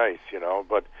pretty nice,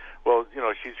 But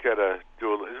she's got to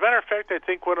do. As a matter of fact, I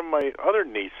think one of my other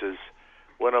nieces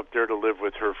went up there to live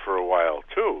with her for a while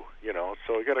too.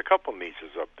 So I got a couple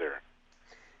nieces up there.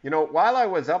 While I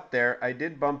was up there, I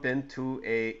did bump into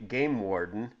a game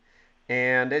warden.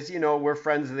 And as you know, we're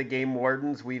friends of the game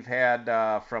wardens. We've had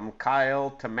from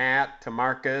Kyle to Matt to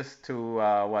Marcus to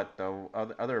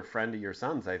the other friend of your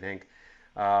son's, I think.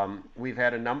 We've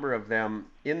had a number of them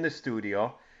in the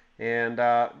studio. And,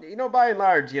 by and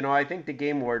large, I think the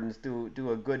game wardens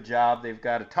do a good job. They've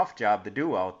got a tough job to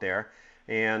do out there.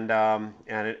 And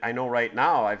I know right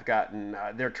now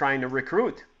they're trying to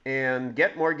recruit and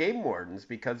get more game wardens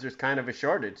because there's kind of a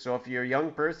shortage. So if you're a young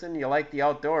person, you like the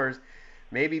outdoors,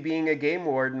 maybe being a game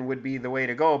warden would be the way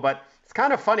to go. But it's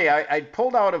kind of funny. I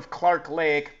pulled out of Clark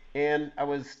Lake, and I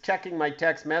was checking my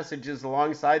text messages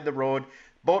alongside the road.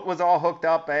 Boat was all hooked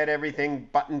up. I had everything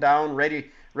buttoned down, ready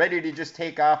to just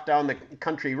take off down the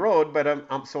country road. But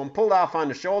I'm pulled off on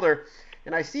the shoulder,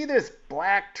 and I see this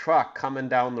black truck coming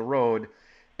down the road.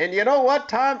 And you know what,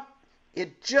 Tom?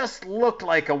 It just looked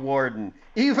like a warden.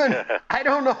 Even, I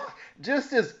don't know,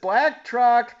 just this black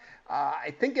truck.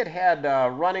 I think it had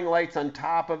running lights on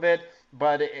top of it,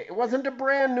 but it wasn't a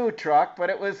brand new truck, but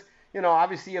it was,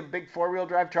 obviously a big four-wheel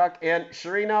drive truck. And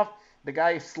sure enough, the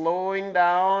guy slowing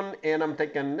down, and I'm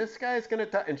thinking, this guy's going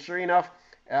to, and sure enough,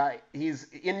 he's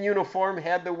in uniform,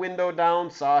 had the window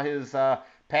down, saw his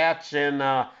patch,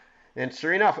 and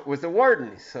sure enough, it was the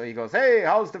warden. So he goes, "Hey,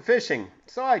 how's the fishing?"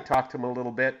 So I talked to him a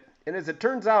little bit, and as it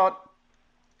turns out,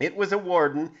 it was a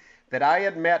warden that I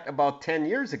had met about 10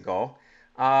 years ago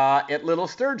at Little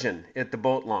Sturgeon at the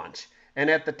boat launch.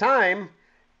 And at the time,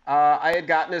 I had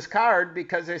gotten his card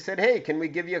because they said, "Hey, can we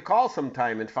give you a call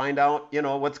sometime and find out,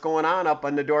 what's going on up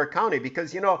in Medora County?"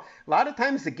 Because, a lot of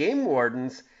times the game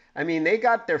wardens, they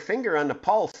got their finger on the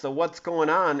pulse of what's going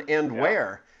on and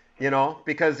where,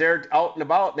 because they're out and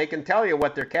about and they can tell you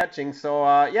what they're catching. So,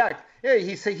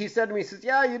 he said to me, he says,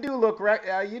 "Yeah, you do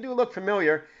look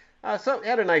familiar." So I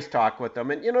had a nice talk with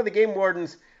them. And, the game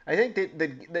wardens, I think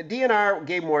the DNR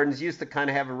game wardens used to kind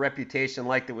of have a reputation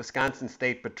like the Wisconsin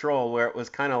State Patrol, where it was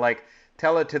kind of like,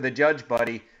 tell it to the judge,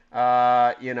 buddy.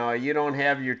 You don't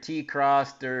have your T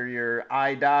crossed or your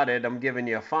I dotted, I'm giving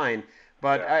you a fine.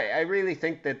 But I really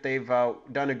think that they've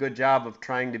done a good job of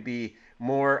trying to be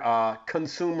more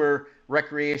consumer,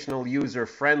 recreational,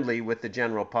 user-friendly with the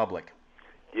general public.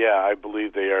 Yeah, I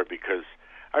believe they are because,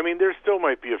 there still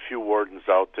might be a few wardens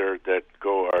out there that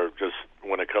are just,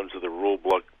 when it comes to the rule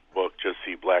book, just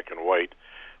see black and white.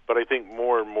 But I think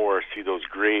more and more see those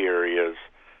gray areas,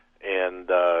 and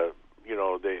they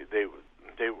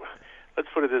let's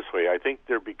put it this way: I think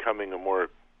they're becoming a more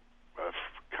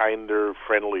kinder,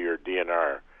 friendlier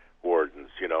DNR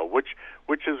wardens.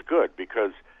 Which is good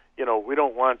because we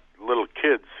don't want little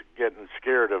kids getting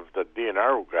scared of the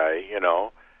DNR guy,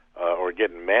 or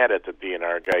getting mad at the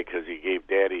DNR guy because he gave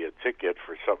Daddy a ticket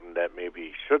for something that maybe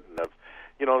he shouldn't have.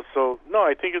 So, no,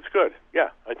 I think it's good. Yeah,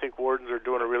 I think wardens are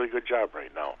doing a really good job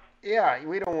right now. Yeah,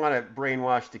 we don't want to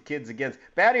brainwash the kids against.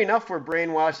 Bad enough we're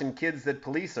brainwashing kids that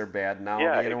police are bad now.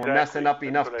 Yeah, exactly. We're messing up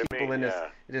enough people in yeah.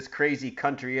 this crazy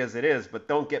country as it is, but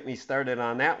don't get me started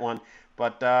on that one.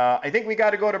 But I think we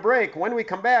got to go to break. When we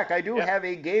come back, I do have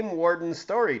a game warden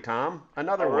story, Tom.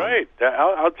 Another one. All right.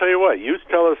 I'll tell you what. You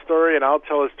tell a story and I'll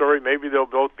tell a story. Maybe they'll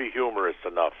both be humorous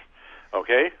enough.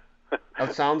 Okay?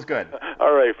 That sounds good.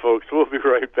 All right, folks. We'll be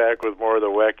right back with more of the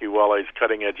Wacky Walleyes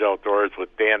Cutting Edge Outdoors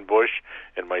with Dan Bush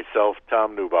and myself,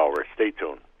 Tom Neubauer. Stay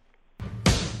tuned.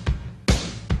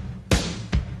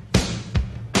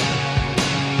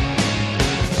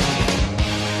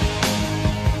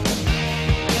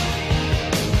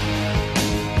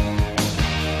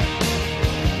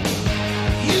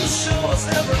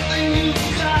 Everything you've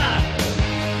got,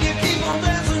 you keep on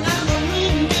dancing and the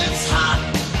room gets hot.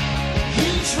 You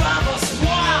drive us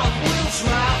wild, we'll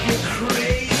drive you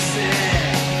crazy.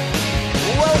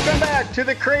 Welcome back to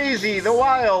the crazy, the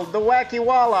wild, the wacky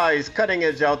walleyes Cutting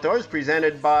Edge Outdoors,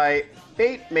 presented by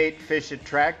Baitmate Fish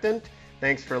Attractant.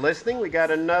 Thanks for listening. We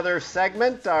got another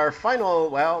segment, our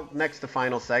final, next to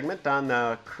final segment on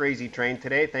the crazy train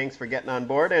today. Thanks for getting on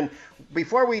board. And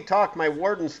before we talk my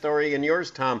warden story and yours,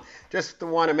 Tom, just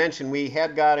want to mention we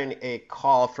had gotten a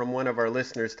call from one of our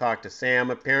listeners, talk to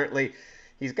Sam. Apparently,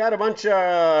 he's got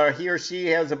he or she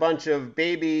has a bunch of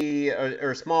baby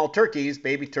or small turkeys,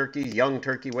 baby turkeys, young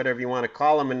turkey, whatever you want to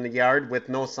call them, in the yard with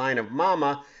no sign of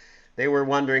mama. They were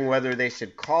wondering whether they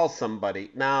should call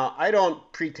somebody. Now, I don't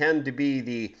pretend to be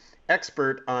the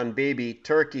expert on baby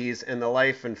turkeys and the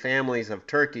life and families of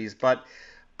turkeys, but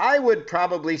I would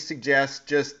probably suggest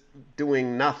just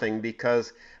doing nothing,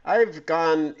 because I've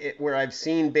gone where I've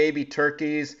seen baby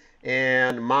turkeys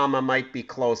and mama might be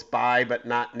close by, but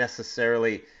not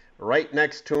necessarily right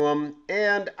next to them.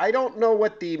 And I don't know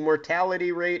what the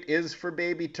mortality rate is for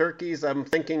baby turkeys. I'm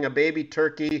thinking a baby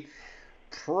turkey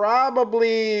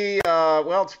probably,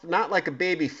 well, it's not like a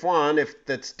baby fawn if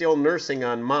that's still nursing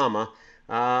on mama.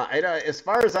 As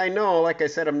far as I know, like I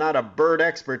said, I'm not a bird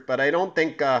expert, but I don't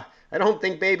think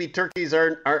baby turkeys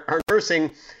are nursing.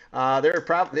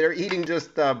 They're eating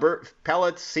just bird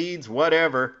pellets, seeds,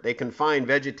 whatever they can find,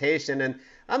 vegetation, and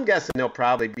I'm guessing they'll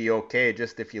probably be okay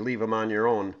just if you leave them on their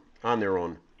own.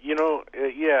 You know,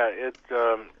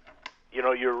 you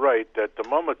know, you're right that the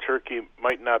mama turkey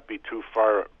might not be too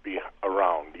far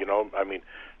around. You know, I mean,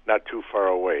 not too far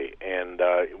away, and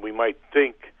we might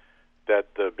think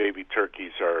that the baby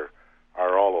turkeys are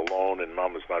all alone and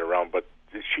mama's not around, but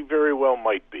she very well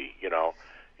might be. You know,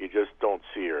 you just don't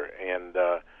see her. And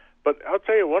but I'll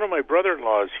tell you, one of my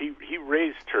brother-in-laws, he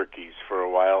raised turkeys for a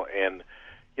while, and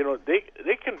you know, they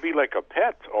can be like a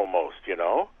pet almost. You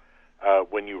know.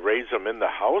 When you raise them in the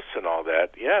house and all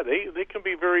that, yeah, they can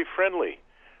be very friendly.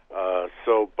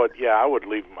 But yeah, I would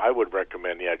leave them. I would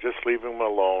recommend, just leave them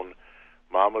alone.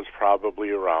 Mama's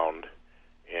probably around,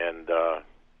 and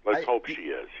let's hope she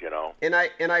is. You know. And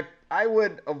I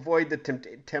would avoid the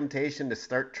temptation to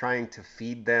start trying to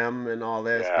feed them and all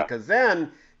this, because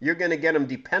then you're going to get them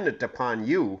dependent upon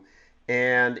you,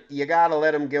 and you got to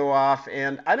let them go off.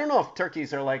 And I don't know if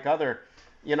turkeys are like other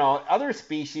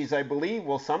species, I believe,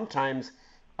 will sometimes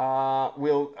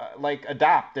like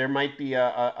adopt. There might be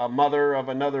a mother of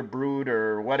another brood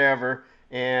or whatever,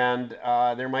 and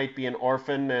there might be an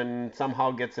orphan and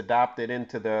somehow gets adopted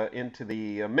into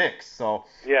the mix. So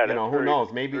who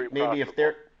knows? Maybe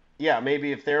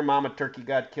if their mama turkey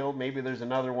got killed, maybe there's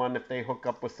another one if they hook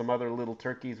up with some other little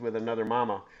turkeys with another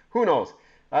mama. Who knows?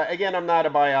 Again, I'm not a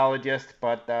biologist,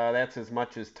 but that's as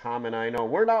much as Tom and I know.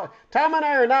 Tom and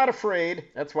I are not afraid.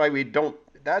 That's why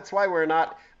we're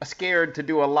not scared to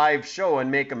do a live show and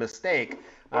make a mistake.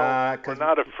 We're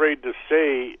not afraid to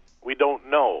say we don't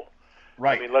know.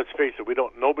 Right. I mean, let's face it.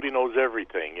 Nobody knows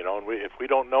everything, you know. And if we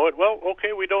don't know it, well,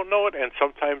 okay, we don't know it. And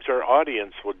sometimes our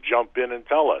audience will jump in and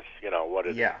tell us, you know, what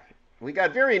it is. Yeah. We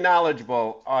got very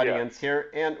knowledgeable audience here,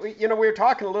 and we were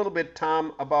talking a little bit,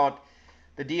 Tom, about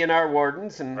the DNR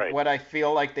wardens and what I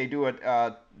feel like they do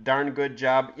a darn good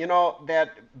job. You know,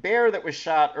 that bear that was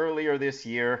shot earlier this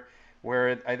year,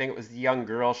 where I think it was the young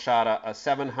girl shot a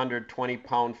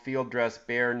 720-pound field dress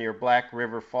bear near Black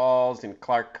River Falls in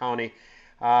Clark County.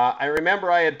 I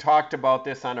remember I had talked about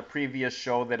this on a previous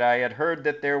show, that I had heard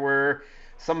that there were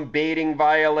some baiting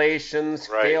violations,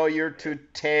 failure to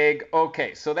tag.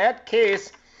 Okay, so that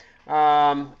case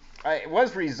it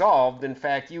was resolved. In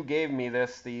fact, you gave me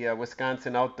this, the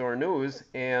Wisconsin Outdoor News,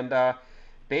 and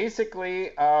basically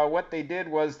what they did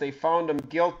was they found him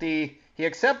guilty. He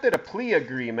accepted a plea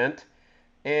agreement,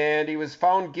 and he was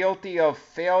found guilty of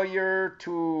failure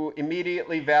to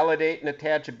immediately validate and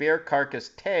attach a bear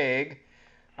carcass tag,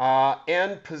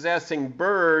 and possessing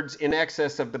birds in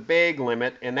excess of the bag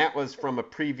limit, and that was from a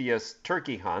previous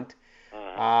turkey hunt.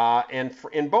 And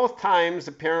in both times,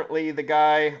 apparently the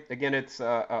guy, again, it's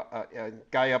a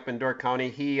guy up in Door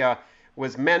County, he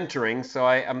was mentoring, so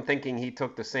I'm thinking he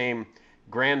took the same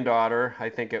granddaughter, I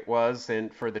think it was,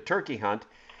 for the turkey hunt.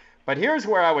 But here's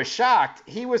where I was shocked.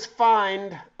 He was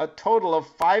fined a total of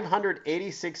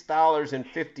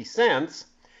 $586.50,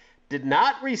 did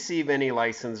not receive any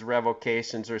license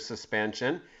revocations or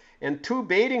suspension, and 2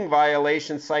 baiting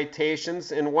violation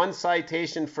citations and 1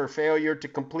 citation for failure to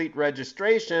complete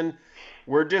registration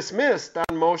were dismissed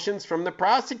on motions from the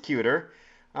prosecutor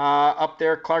up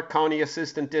there, Clark County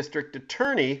Assistant District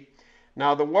Attorney.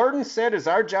 Now, the warden said, as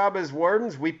our job as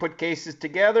wardens, we put cases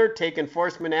together, take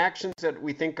enforcement actions that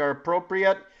we think are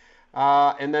appropriate,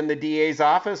 and then the DA's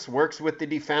office works with the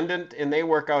defendant and they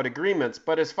work out agreements.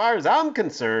 But as far as I'm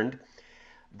concerned,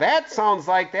 that sounds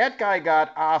like that guy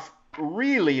got off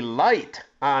really light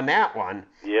on that one.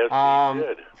 Yes, he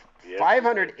did. Yes.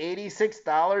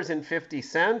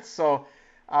 $586.50. So,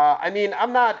 I mean,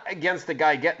 I'm not against the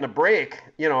guy getting a break,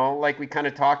 you know, like we kind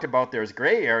of talked about, there's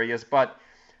gray areas, but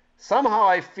somehow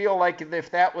I feel like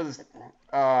if that was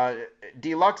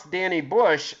Deluxe Danny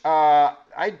Bush,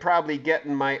 I'd probably get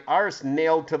my arse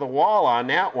nailed to the wall on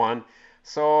that one.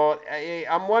 So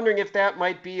I'm wondering if that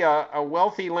might be a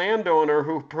wealthy landowner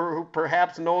who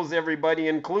perhaps knows everybody,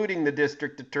 including the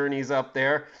district attorneys up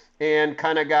there, and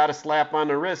kind of got a slap on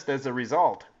the wrist as a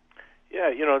result. Yeah,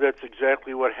 you know, that's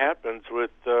exactly what happens with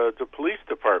the police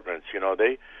departments. You know,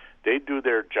 they do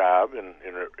their job in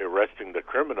arresting the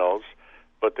criminals,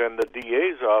 but then the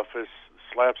DA's office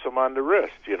slaps them on the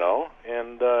wrist, you know,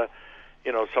 and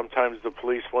you know, sometimes the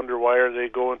police wonder why are they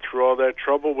going through all that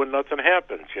trouble when nothing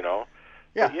happens, you know.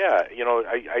 Yeah. But yeah,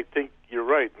 I think you're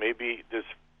right. Maybe this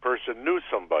person knew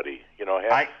somebody,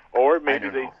 or maybe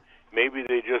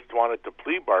they just wanted to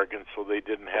plea bargain so they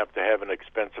didn't have to have an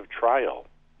expensive trial.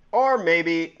 Or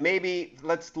maybe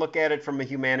let's look at it from a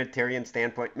humanitarian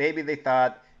standpoint. Maybe they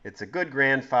thought it's a good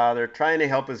grandfather trying to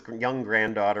help his young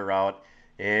granddaughter out,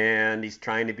 and he's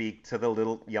trying to be to the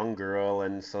little young girl,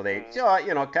 and so they,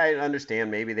 kind of understand.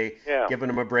 Maybe they giving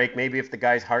him a break. Maybe if the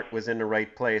guy's heart was in the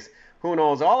right place, who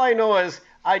knows? All I know is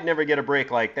I'd never get a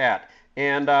break like that.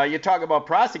 And you talk about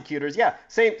prosecutors,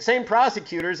 same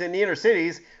prosecutors in the inner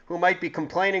cities who might be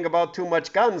complaining about too many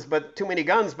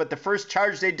guns, but the first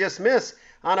charge they dismiss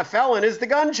on a felon is the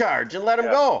gun charge and let him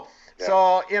go. Yeah.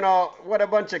 So, what a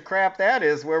bunch of crap that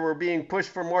is, where we're being pushed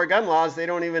for more gun laws. They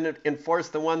don't even enforce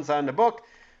the ones on the book.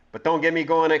 But don't get me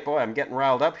going. Boy, I'm getting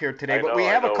riled up here today. But we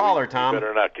have a caller, Tom. We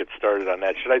better not get started on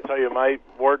that. Should I tell you my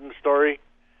Warden story?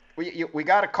 We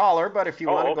got a caller, but if you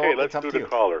want to go, let's do the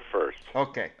caller first.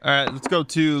 Okay. All right, let's go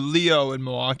to Leo in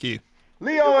Milwaukee.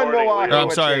 Leo in Milwaukee.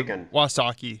 I'm sorry,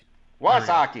 Wasaki.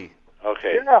 Wasaki.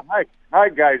 Okay. Yeah, hi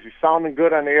guys. You're sounding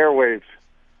good on the airwaves.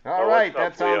 All right,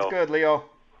 that sounds good, Leo.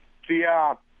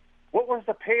 What was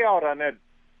the payout on that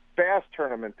bass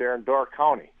tournament there in Door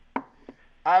County?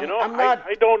 I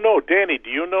don't know. Danny, do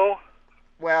you know?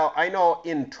 Well, I know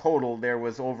in total there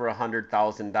was over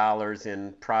 $100,000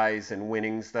 in prize and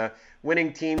winnings. The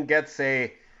winning team gets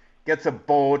a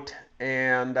boat,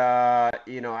 and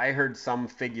I heard some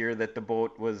figure that the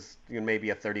boat was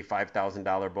maybe a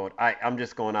 $35,000 boat. I'm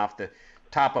just going off the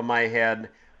top of my head.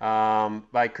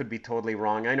 I could be totally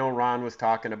wrong. I know Ron was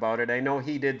talking about it. I know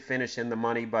he did finish in the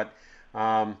money, but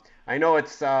I know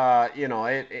it's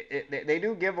they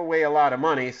do give away a lot of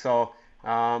money. So,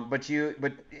 but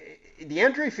the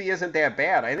entry fee isn't that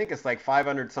bad. I think it's like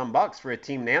 $500 some for a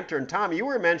team to enter. And Tom, you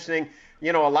were mentioning,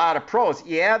 a lot of pros.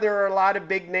 Yeah, there are a lot of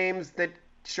big names that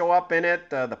show up in it.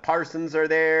 The Parsons are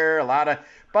there.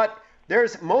 But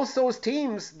there's most of those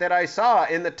teams that I saw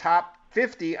in the top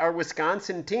 50 are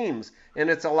Wisconsin teams, and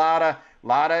it's a lot of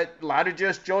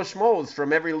just Joe Schmoes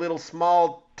from every little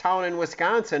small town in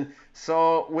Wisconsin.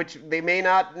 So, which they may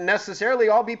not necessarily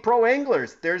all be pro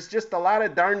anglers. There's just a lot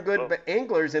of darn good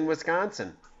anglers in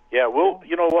Wisconsin. Yeah, well,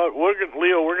 you know what,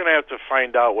 Leo, we're going to have to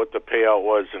find out what the payout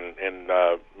was, and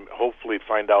hopefully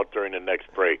find out during the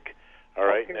next break. All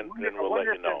right, okay, and we'll let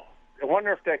you know. I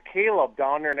wonder if that Caleb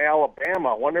down there in Alabama,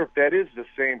 I wonder if that is the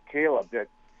same Caleb that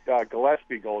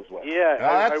Gillespie goes with. Yeah,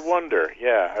 I wonder.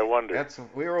 Yeah, I wonder.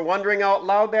 We were wondering out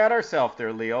loud that ourselves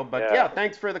there, Leo. But yeah,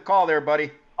 thanks for the call there,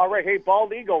 buddy. All right, hey,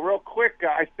 Bald Eagle, real quick.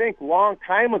 I think long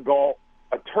time ago,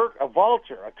 a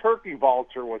turkey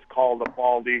vulture was called a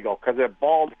bald eagle because it had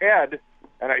bald head,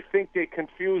 and I think they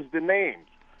confused the names.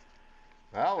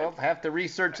 Well, we'll have to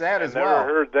research that as well. I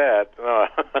never heard that.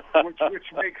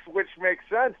 which makes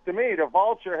sense to me. The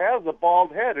vulture has a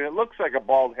bald head, and it looks like a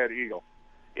bald head eagle.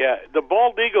 Yeah, the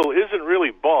bald eagle isn't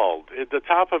really bald. The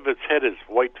top of its head is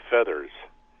white feathers.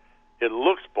 It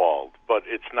looks bald, but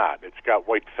it's not. It's got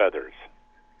white feathers.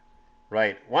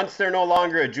 Right. Once they're no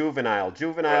longer a juvenile.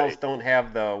 Juveniles don't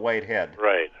have the white head.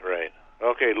 Right.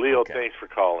 Okay, Leo, thanks for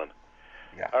calling.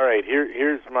 Yeah. All right,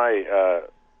 here's my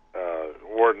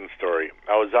Warden story.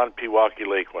 I was on Pewaukee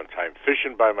Lake one time,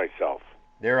 fishing by myself.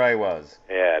 There I was.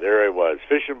 Yeah, there I was,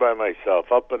 fishing by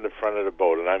myself, up in the front of the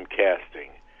boat, and I'm casting.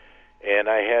 And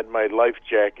I had my life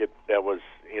jacket that was,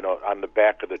 on the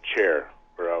back of the chair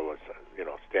where I was,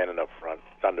 standing up front.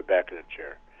 It's on the back of the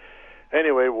chair.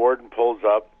 Anyway, Warden pulls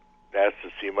up, asks to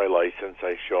see my license.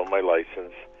 I show him my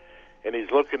license. And he's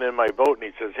looking in my boat, and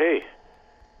he says, "Hey,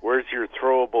 where's your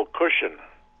throwable cushion?"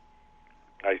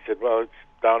 I said, "Well, it's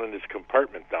down in this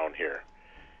compartment down here."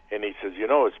 And he says,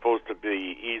 "It's supposed to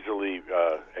be easily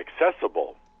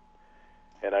accessible."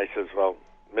 And I says, "Well,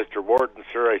 Mr. Warden,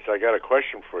 sir," I said, "I got a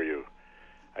question for you."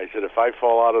 I said, "If I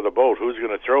fall out of the boat, who's going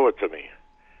to throw it to me?"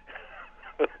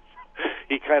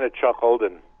 He kind of chuckled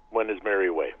and went his merry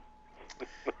way.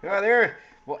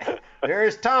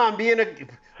 There's Tom being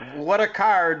what a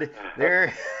card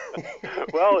there.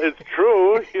 Well, it's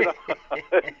true.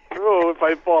 It's true. If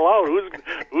I fall out,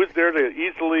 who's there to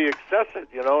easily access it,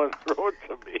 and throw it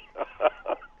to me?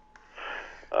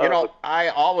 I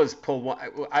always pull one.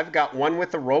 I've got one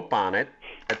with a rope on it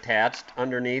attached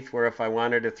underneath where if I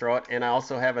wanted to throw it, and I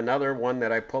also have another one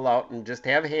that I pull out and just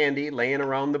have handy laying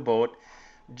around the boat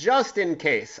just in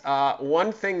case.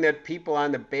 One thing that people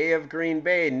on the Bay of Green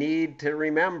Bay need to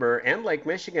remember, and Lake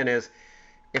Michigan, is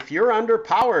if you're under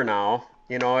power now,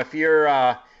 if you're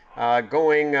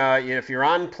if you're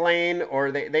on plane,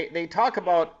 or they talk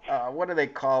about, what do they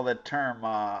call the term?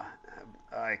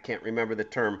 I can't remember the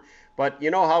term, but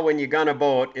you know how when you gun a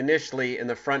boat initially and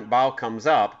the front bow comes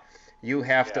up, you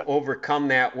have to overcome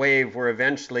that wave where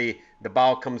eventually the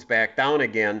bow comes back down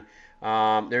again.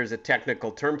 There's a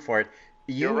technical term for it.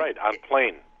 You're right, on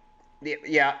plane.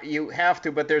 Yeah, you have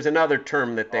to, but there's another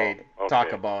term that they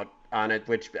talk about on it,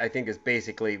 which I think is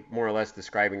basically more or less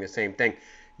describing the same thing.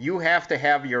 You have to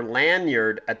have your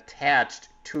lanyard attached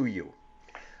to you.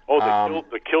 Oh,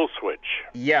 the kill switch.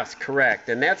 Yes, correct.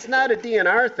 And that's not a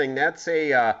DNR thing. That's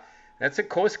a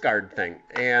Coast Guard thing.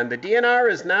 And the DNR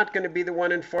is not going to be the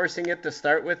one enforcing it to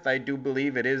start with. I do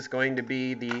believe it is going to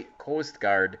be the Coast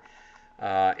Guard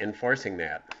enforcing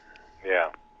that. Yeah.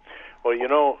 Well, you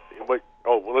know,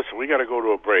 listen, we got to go to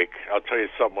a break. I'll tell you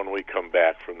something when we come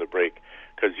back from the break,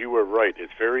 because you were right.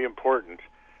 It's very important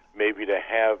maybe to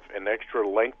have an extra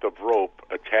length of rope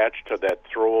attached to that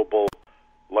throwable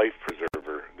life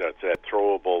preserver. That's that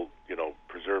throwable,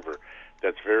 preserver.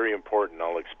 That's very important.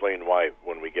 I'll explain why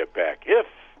when we get back, if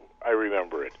I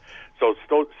remember it. So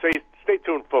stay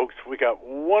tuned, folks. We got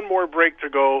one more break to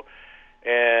go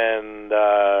and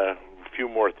a few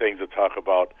more things to talk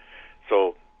about.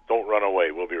 So don't run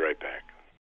away. We'll be right back.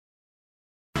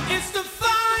 It's the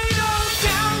final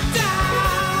countdown.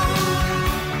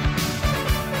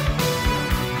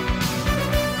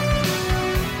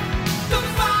 The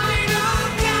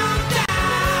final countdown.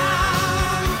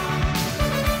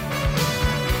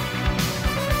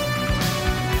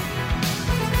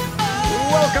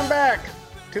 Welcome back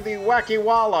to the Wacky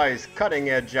Walleyes Cutting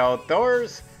Edge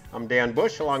Outdoors. I'm Dan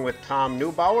Bush along with Tom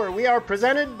Neubauer. We are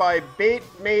presented by Bait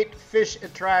Mate Fish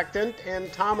Attractant.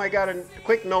 And Tom, I got a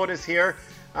quick notice here.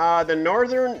 The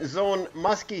Northern Zone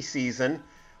Muskie season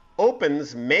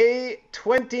opens May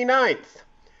 29th.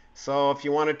 So if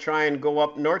you want to try and go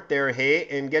up north there, hey,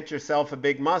 and get yourself a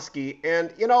big muskie.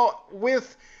 And,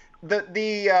 with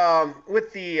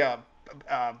the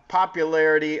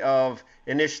popularity of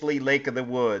initially Lake of the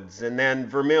Woods and then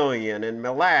Vermilion and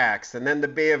Mille Lacs and then the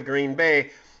Bay of Green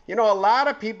Bay, a lot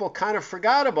of people kind of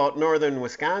forgot about northern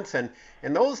Wisconsin,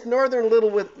 and those northern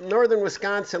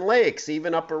Wisconsin lakes,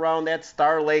 even up around that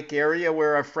Star Lake area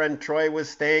where our friend Troy was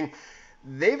staying,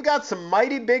 they've got some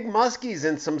mighty big muskies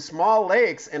in some small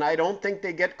lakes, and I don't think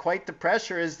they get quite the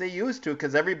pressure as they used to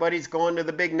because everybody's going to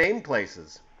the big name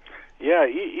places. Yeah,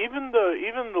 even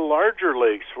the larger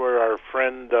lakes where our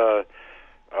friend the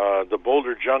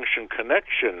Boulder Junction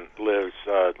Connection lives,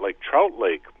 like Trout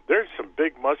Lake. There's some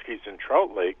big muskies in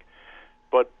Trout Lake,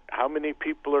 but how many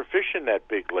people are fishing that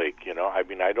big lake? I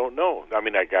don't know.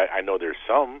 I know there's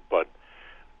some, but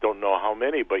don't know how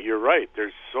many. But you're right.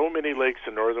 There's so many lakes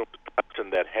in northern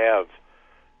Wisconsin that have,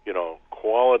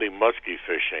 quality muskie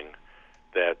fishing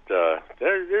that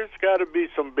there's got to be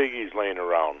some biggies laying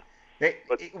around.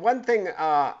 One thing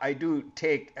I do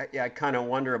I kind of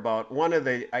wonder about,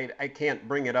 I can't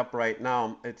bring it up right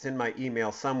now, it's in my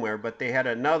email somewhere, but they had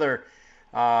another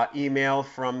email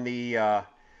from the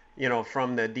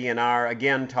DNR,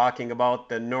 again talking about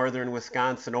the Northern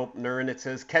Wisconsin opener, and it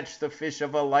says, catch the fish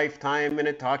of a lifetime, and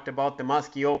it talked about the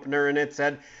muskie opener, and it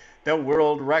said the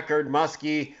world record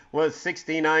muskie was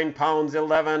 69 pounds,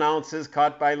 11 ounces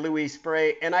caught by Louis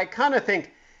Spray, and I kind of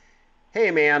think,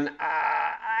 hey man,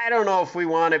 I don't know if we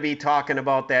want to be talking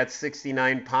about that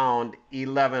 69-pound,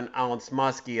 11-ounce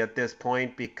muskie at this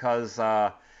point because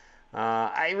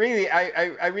I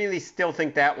really still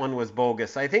think that one was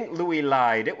bogus. I think Louis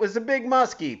lied. It was a big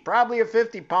muskie, probably a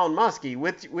 50-pound muskie,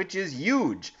 which is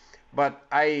huge. But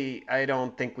I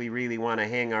don't think we really want to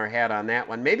hang our hat on that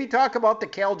one. Maybe talk about the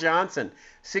Cal Johnson,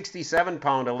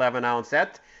 67-pound, 11-ounce.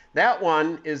 That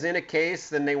one is in a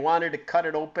case, and they wanted to cut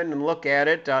it open and look at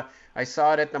it. I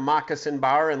saw it at the Moccasin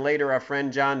Bar, and later our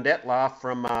friend John Detloff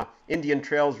from Indian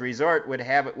Trails Resort would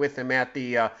have it with him at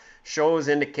the shows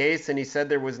in the case, and he said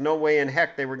there was no way in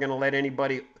heck they were going to let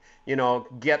anybody,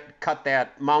 cut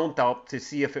that mount out to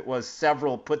see if it was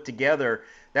several put together.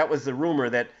 That was the rumor,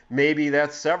 that maybe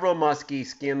that's several muskie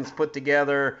skins put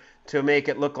together to make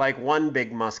it look like one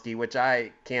big muskie, which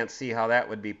I can't see how that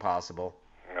would be possible.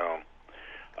 No.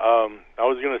 I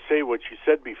was going to say what you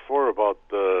said before about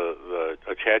the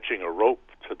attaching a rope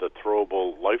to the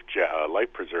throwable life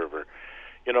preserver.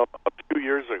 A few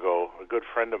years ago, a good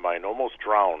friend of mine almost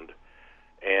drowned,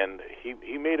 and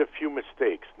he made a few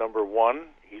mistakes. Number one,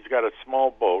 he's got a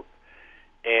small boat,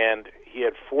 and he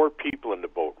had 4 people in the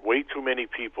boat, way too many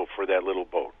people for that little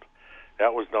boat.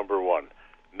 That was number one.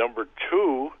 Number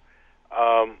two,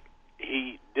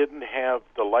 he didn't have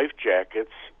the life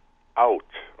jackets out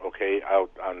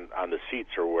on the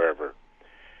seats or wherever.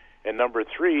 And number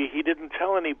 3, he didn't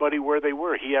tell anybody where they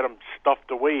were. He had them stuffed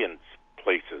away in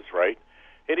places, right?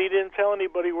 And he didn't tell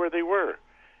anybody where they were.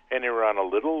 and they were on a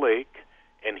little lake,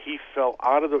 and he fell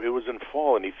out of it was in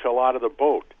fall, and he fell out of the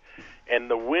boat. And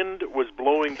the wind was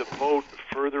blowing the boat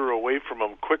further away from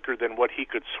him quicker than what he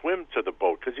could swim to the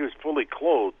boat, because he was fully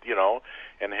clothed,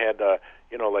 and had,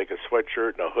 like a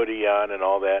sweatshirt and a hoodie on and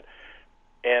all that.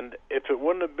 And if it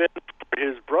wouldn't have been for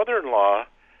his brother-in-law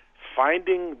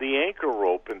finding the anchor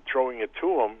rope and throwing it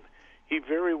to him, he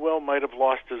very well might have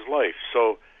lost his life.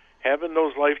 So having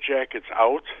those life jackets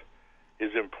out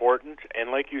is important.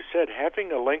 And like you said,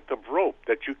 having a length of rope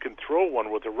that you can throw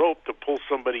one with a rope to pull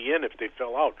somebody in if they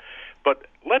fell out. But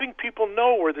letting people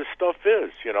know where this stuff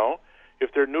is,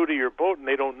 if they're new to your boat and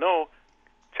they don't know,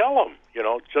 tell them,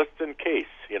 just in case.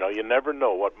 You never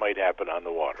know what might happen on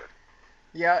the water.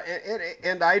 Yeah,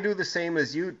 and I do the same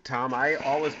as you, Tom. I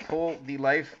always pull the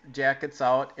life jackets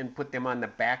out and put them on the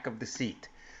back of the seat.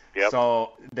 Yep.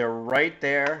 So they're right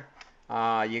there.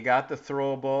 You got the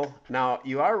throwable. Now,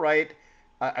 you are right.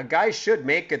 A guy should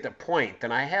make it a point,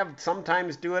 and I have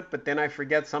sometimes do it, but then I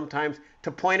forget sometimes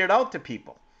to point it out to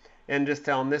people and just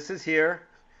tell them this is here.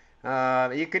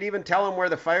 You could even tell them where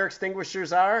the fire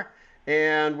extinguishers are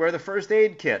and where the first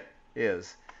aid kit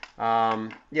is.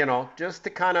 Just to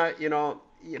kind of,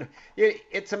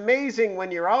 it's amazing when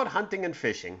you're out hunting and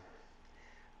fishing,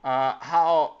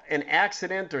 how an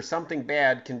accident or something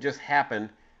bad can just happen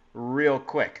real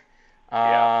quick.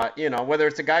 Whether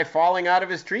it's a guy falling out of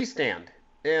his tree stand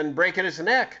and breaking his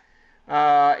neck,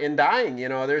 and dying,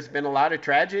 there's been a lot of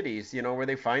tragedies, where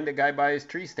they find a guy by his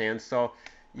tree stand. So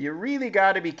you really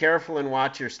got to be careful and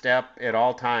watch your step at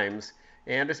all times.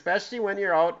 And especially when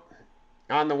you're out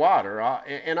on the water,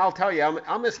 and I'll tell you,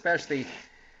 I'm especially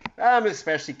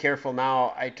careful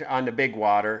now on the big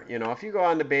water. If you go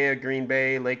on the Bay of Green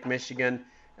Bay, Lake Michigan,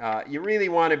 you really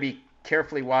want to be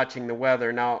carefully watching the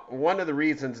weather. Now, one of the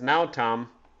reasons now, Tom,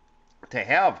 to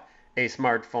have a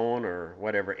smartphone or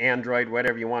whatever, Android,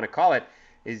 whatever you want to call it,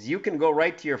 is you can go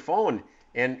right to your phone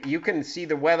and you can see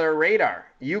the weather radar.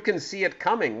 You can see it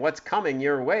coming, what's coming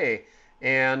your way.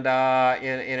 And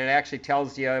it actually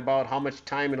tells you about how much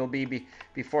time it'll be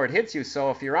before it hits you.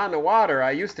 So if you're on the water,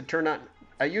 I used to turn on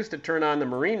the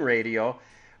marine radio,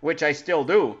 which I still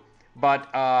do, but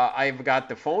I've got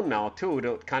the phone now too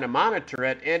to kind of monitor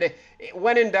it. And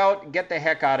when in doubt, get the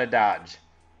heck out of Dodge.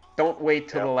 Don't wait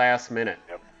till the last minute.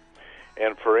 Yep.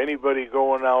 And for anybody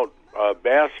going out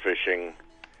bass fishing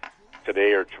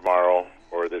today or tomorrow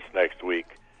or this next week,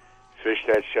 fish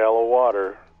that shallow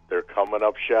water. They're coming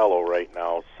up shallow right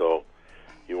now, so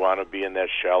you want to be in that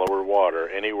shallower water,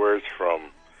 anywhere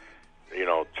from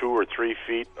 2 or 3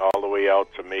 feet all the way out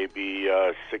to maybe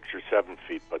 6 or 7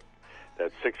 feet. But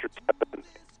that 6 or 7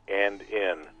 and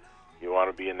in, you want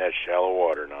to be in that shallow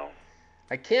water now.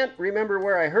 I can't remember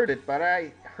where I heard it, but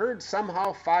I heard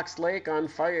somehow Fox Lake on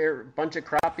fire, bunch of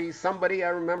crappies. Somebody I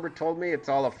remember told me it's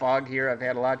all a fog here. I've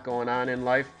had a lot going on in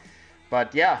life.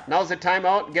 But yeah, now's the time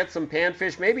out. Get some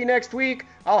panfish. Maybe next week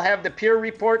I'll have the Pier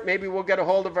report. Maybe we'll get a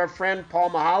hold of our friend Paul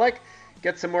Mahalik,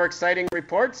 get some more exciting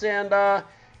reports, and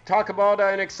talk about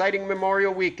an exciting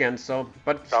Memorial weekend.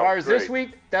 But as far as this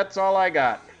week, that's all I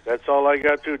got. That's all I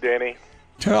got too, Danny.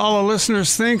 To all the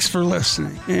listeners, thanks for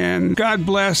listening. And God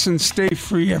bless and stay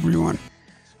free, everyone.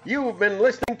 You've been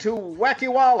listening to Wacky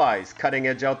Walleyes, Cutting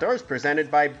Edge Outdoors,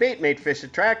 presented by Baitmate Fish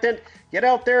Attractant. Get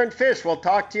out there and fish. We'll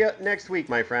talk to you next week,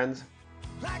 my friends.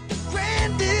 Like the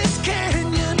grandest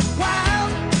canyon.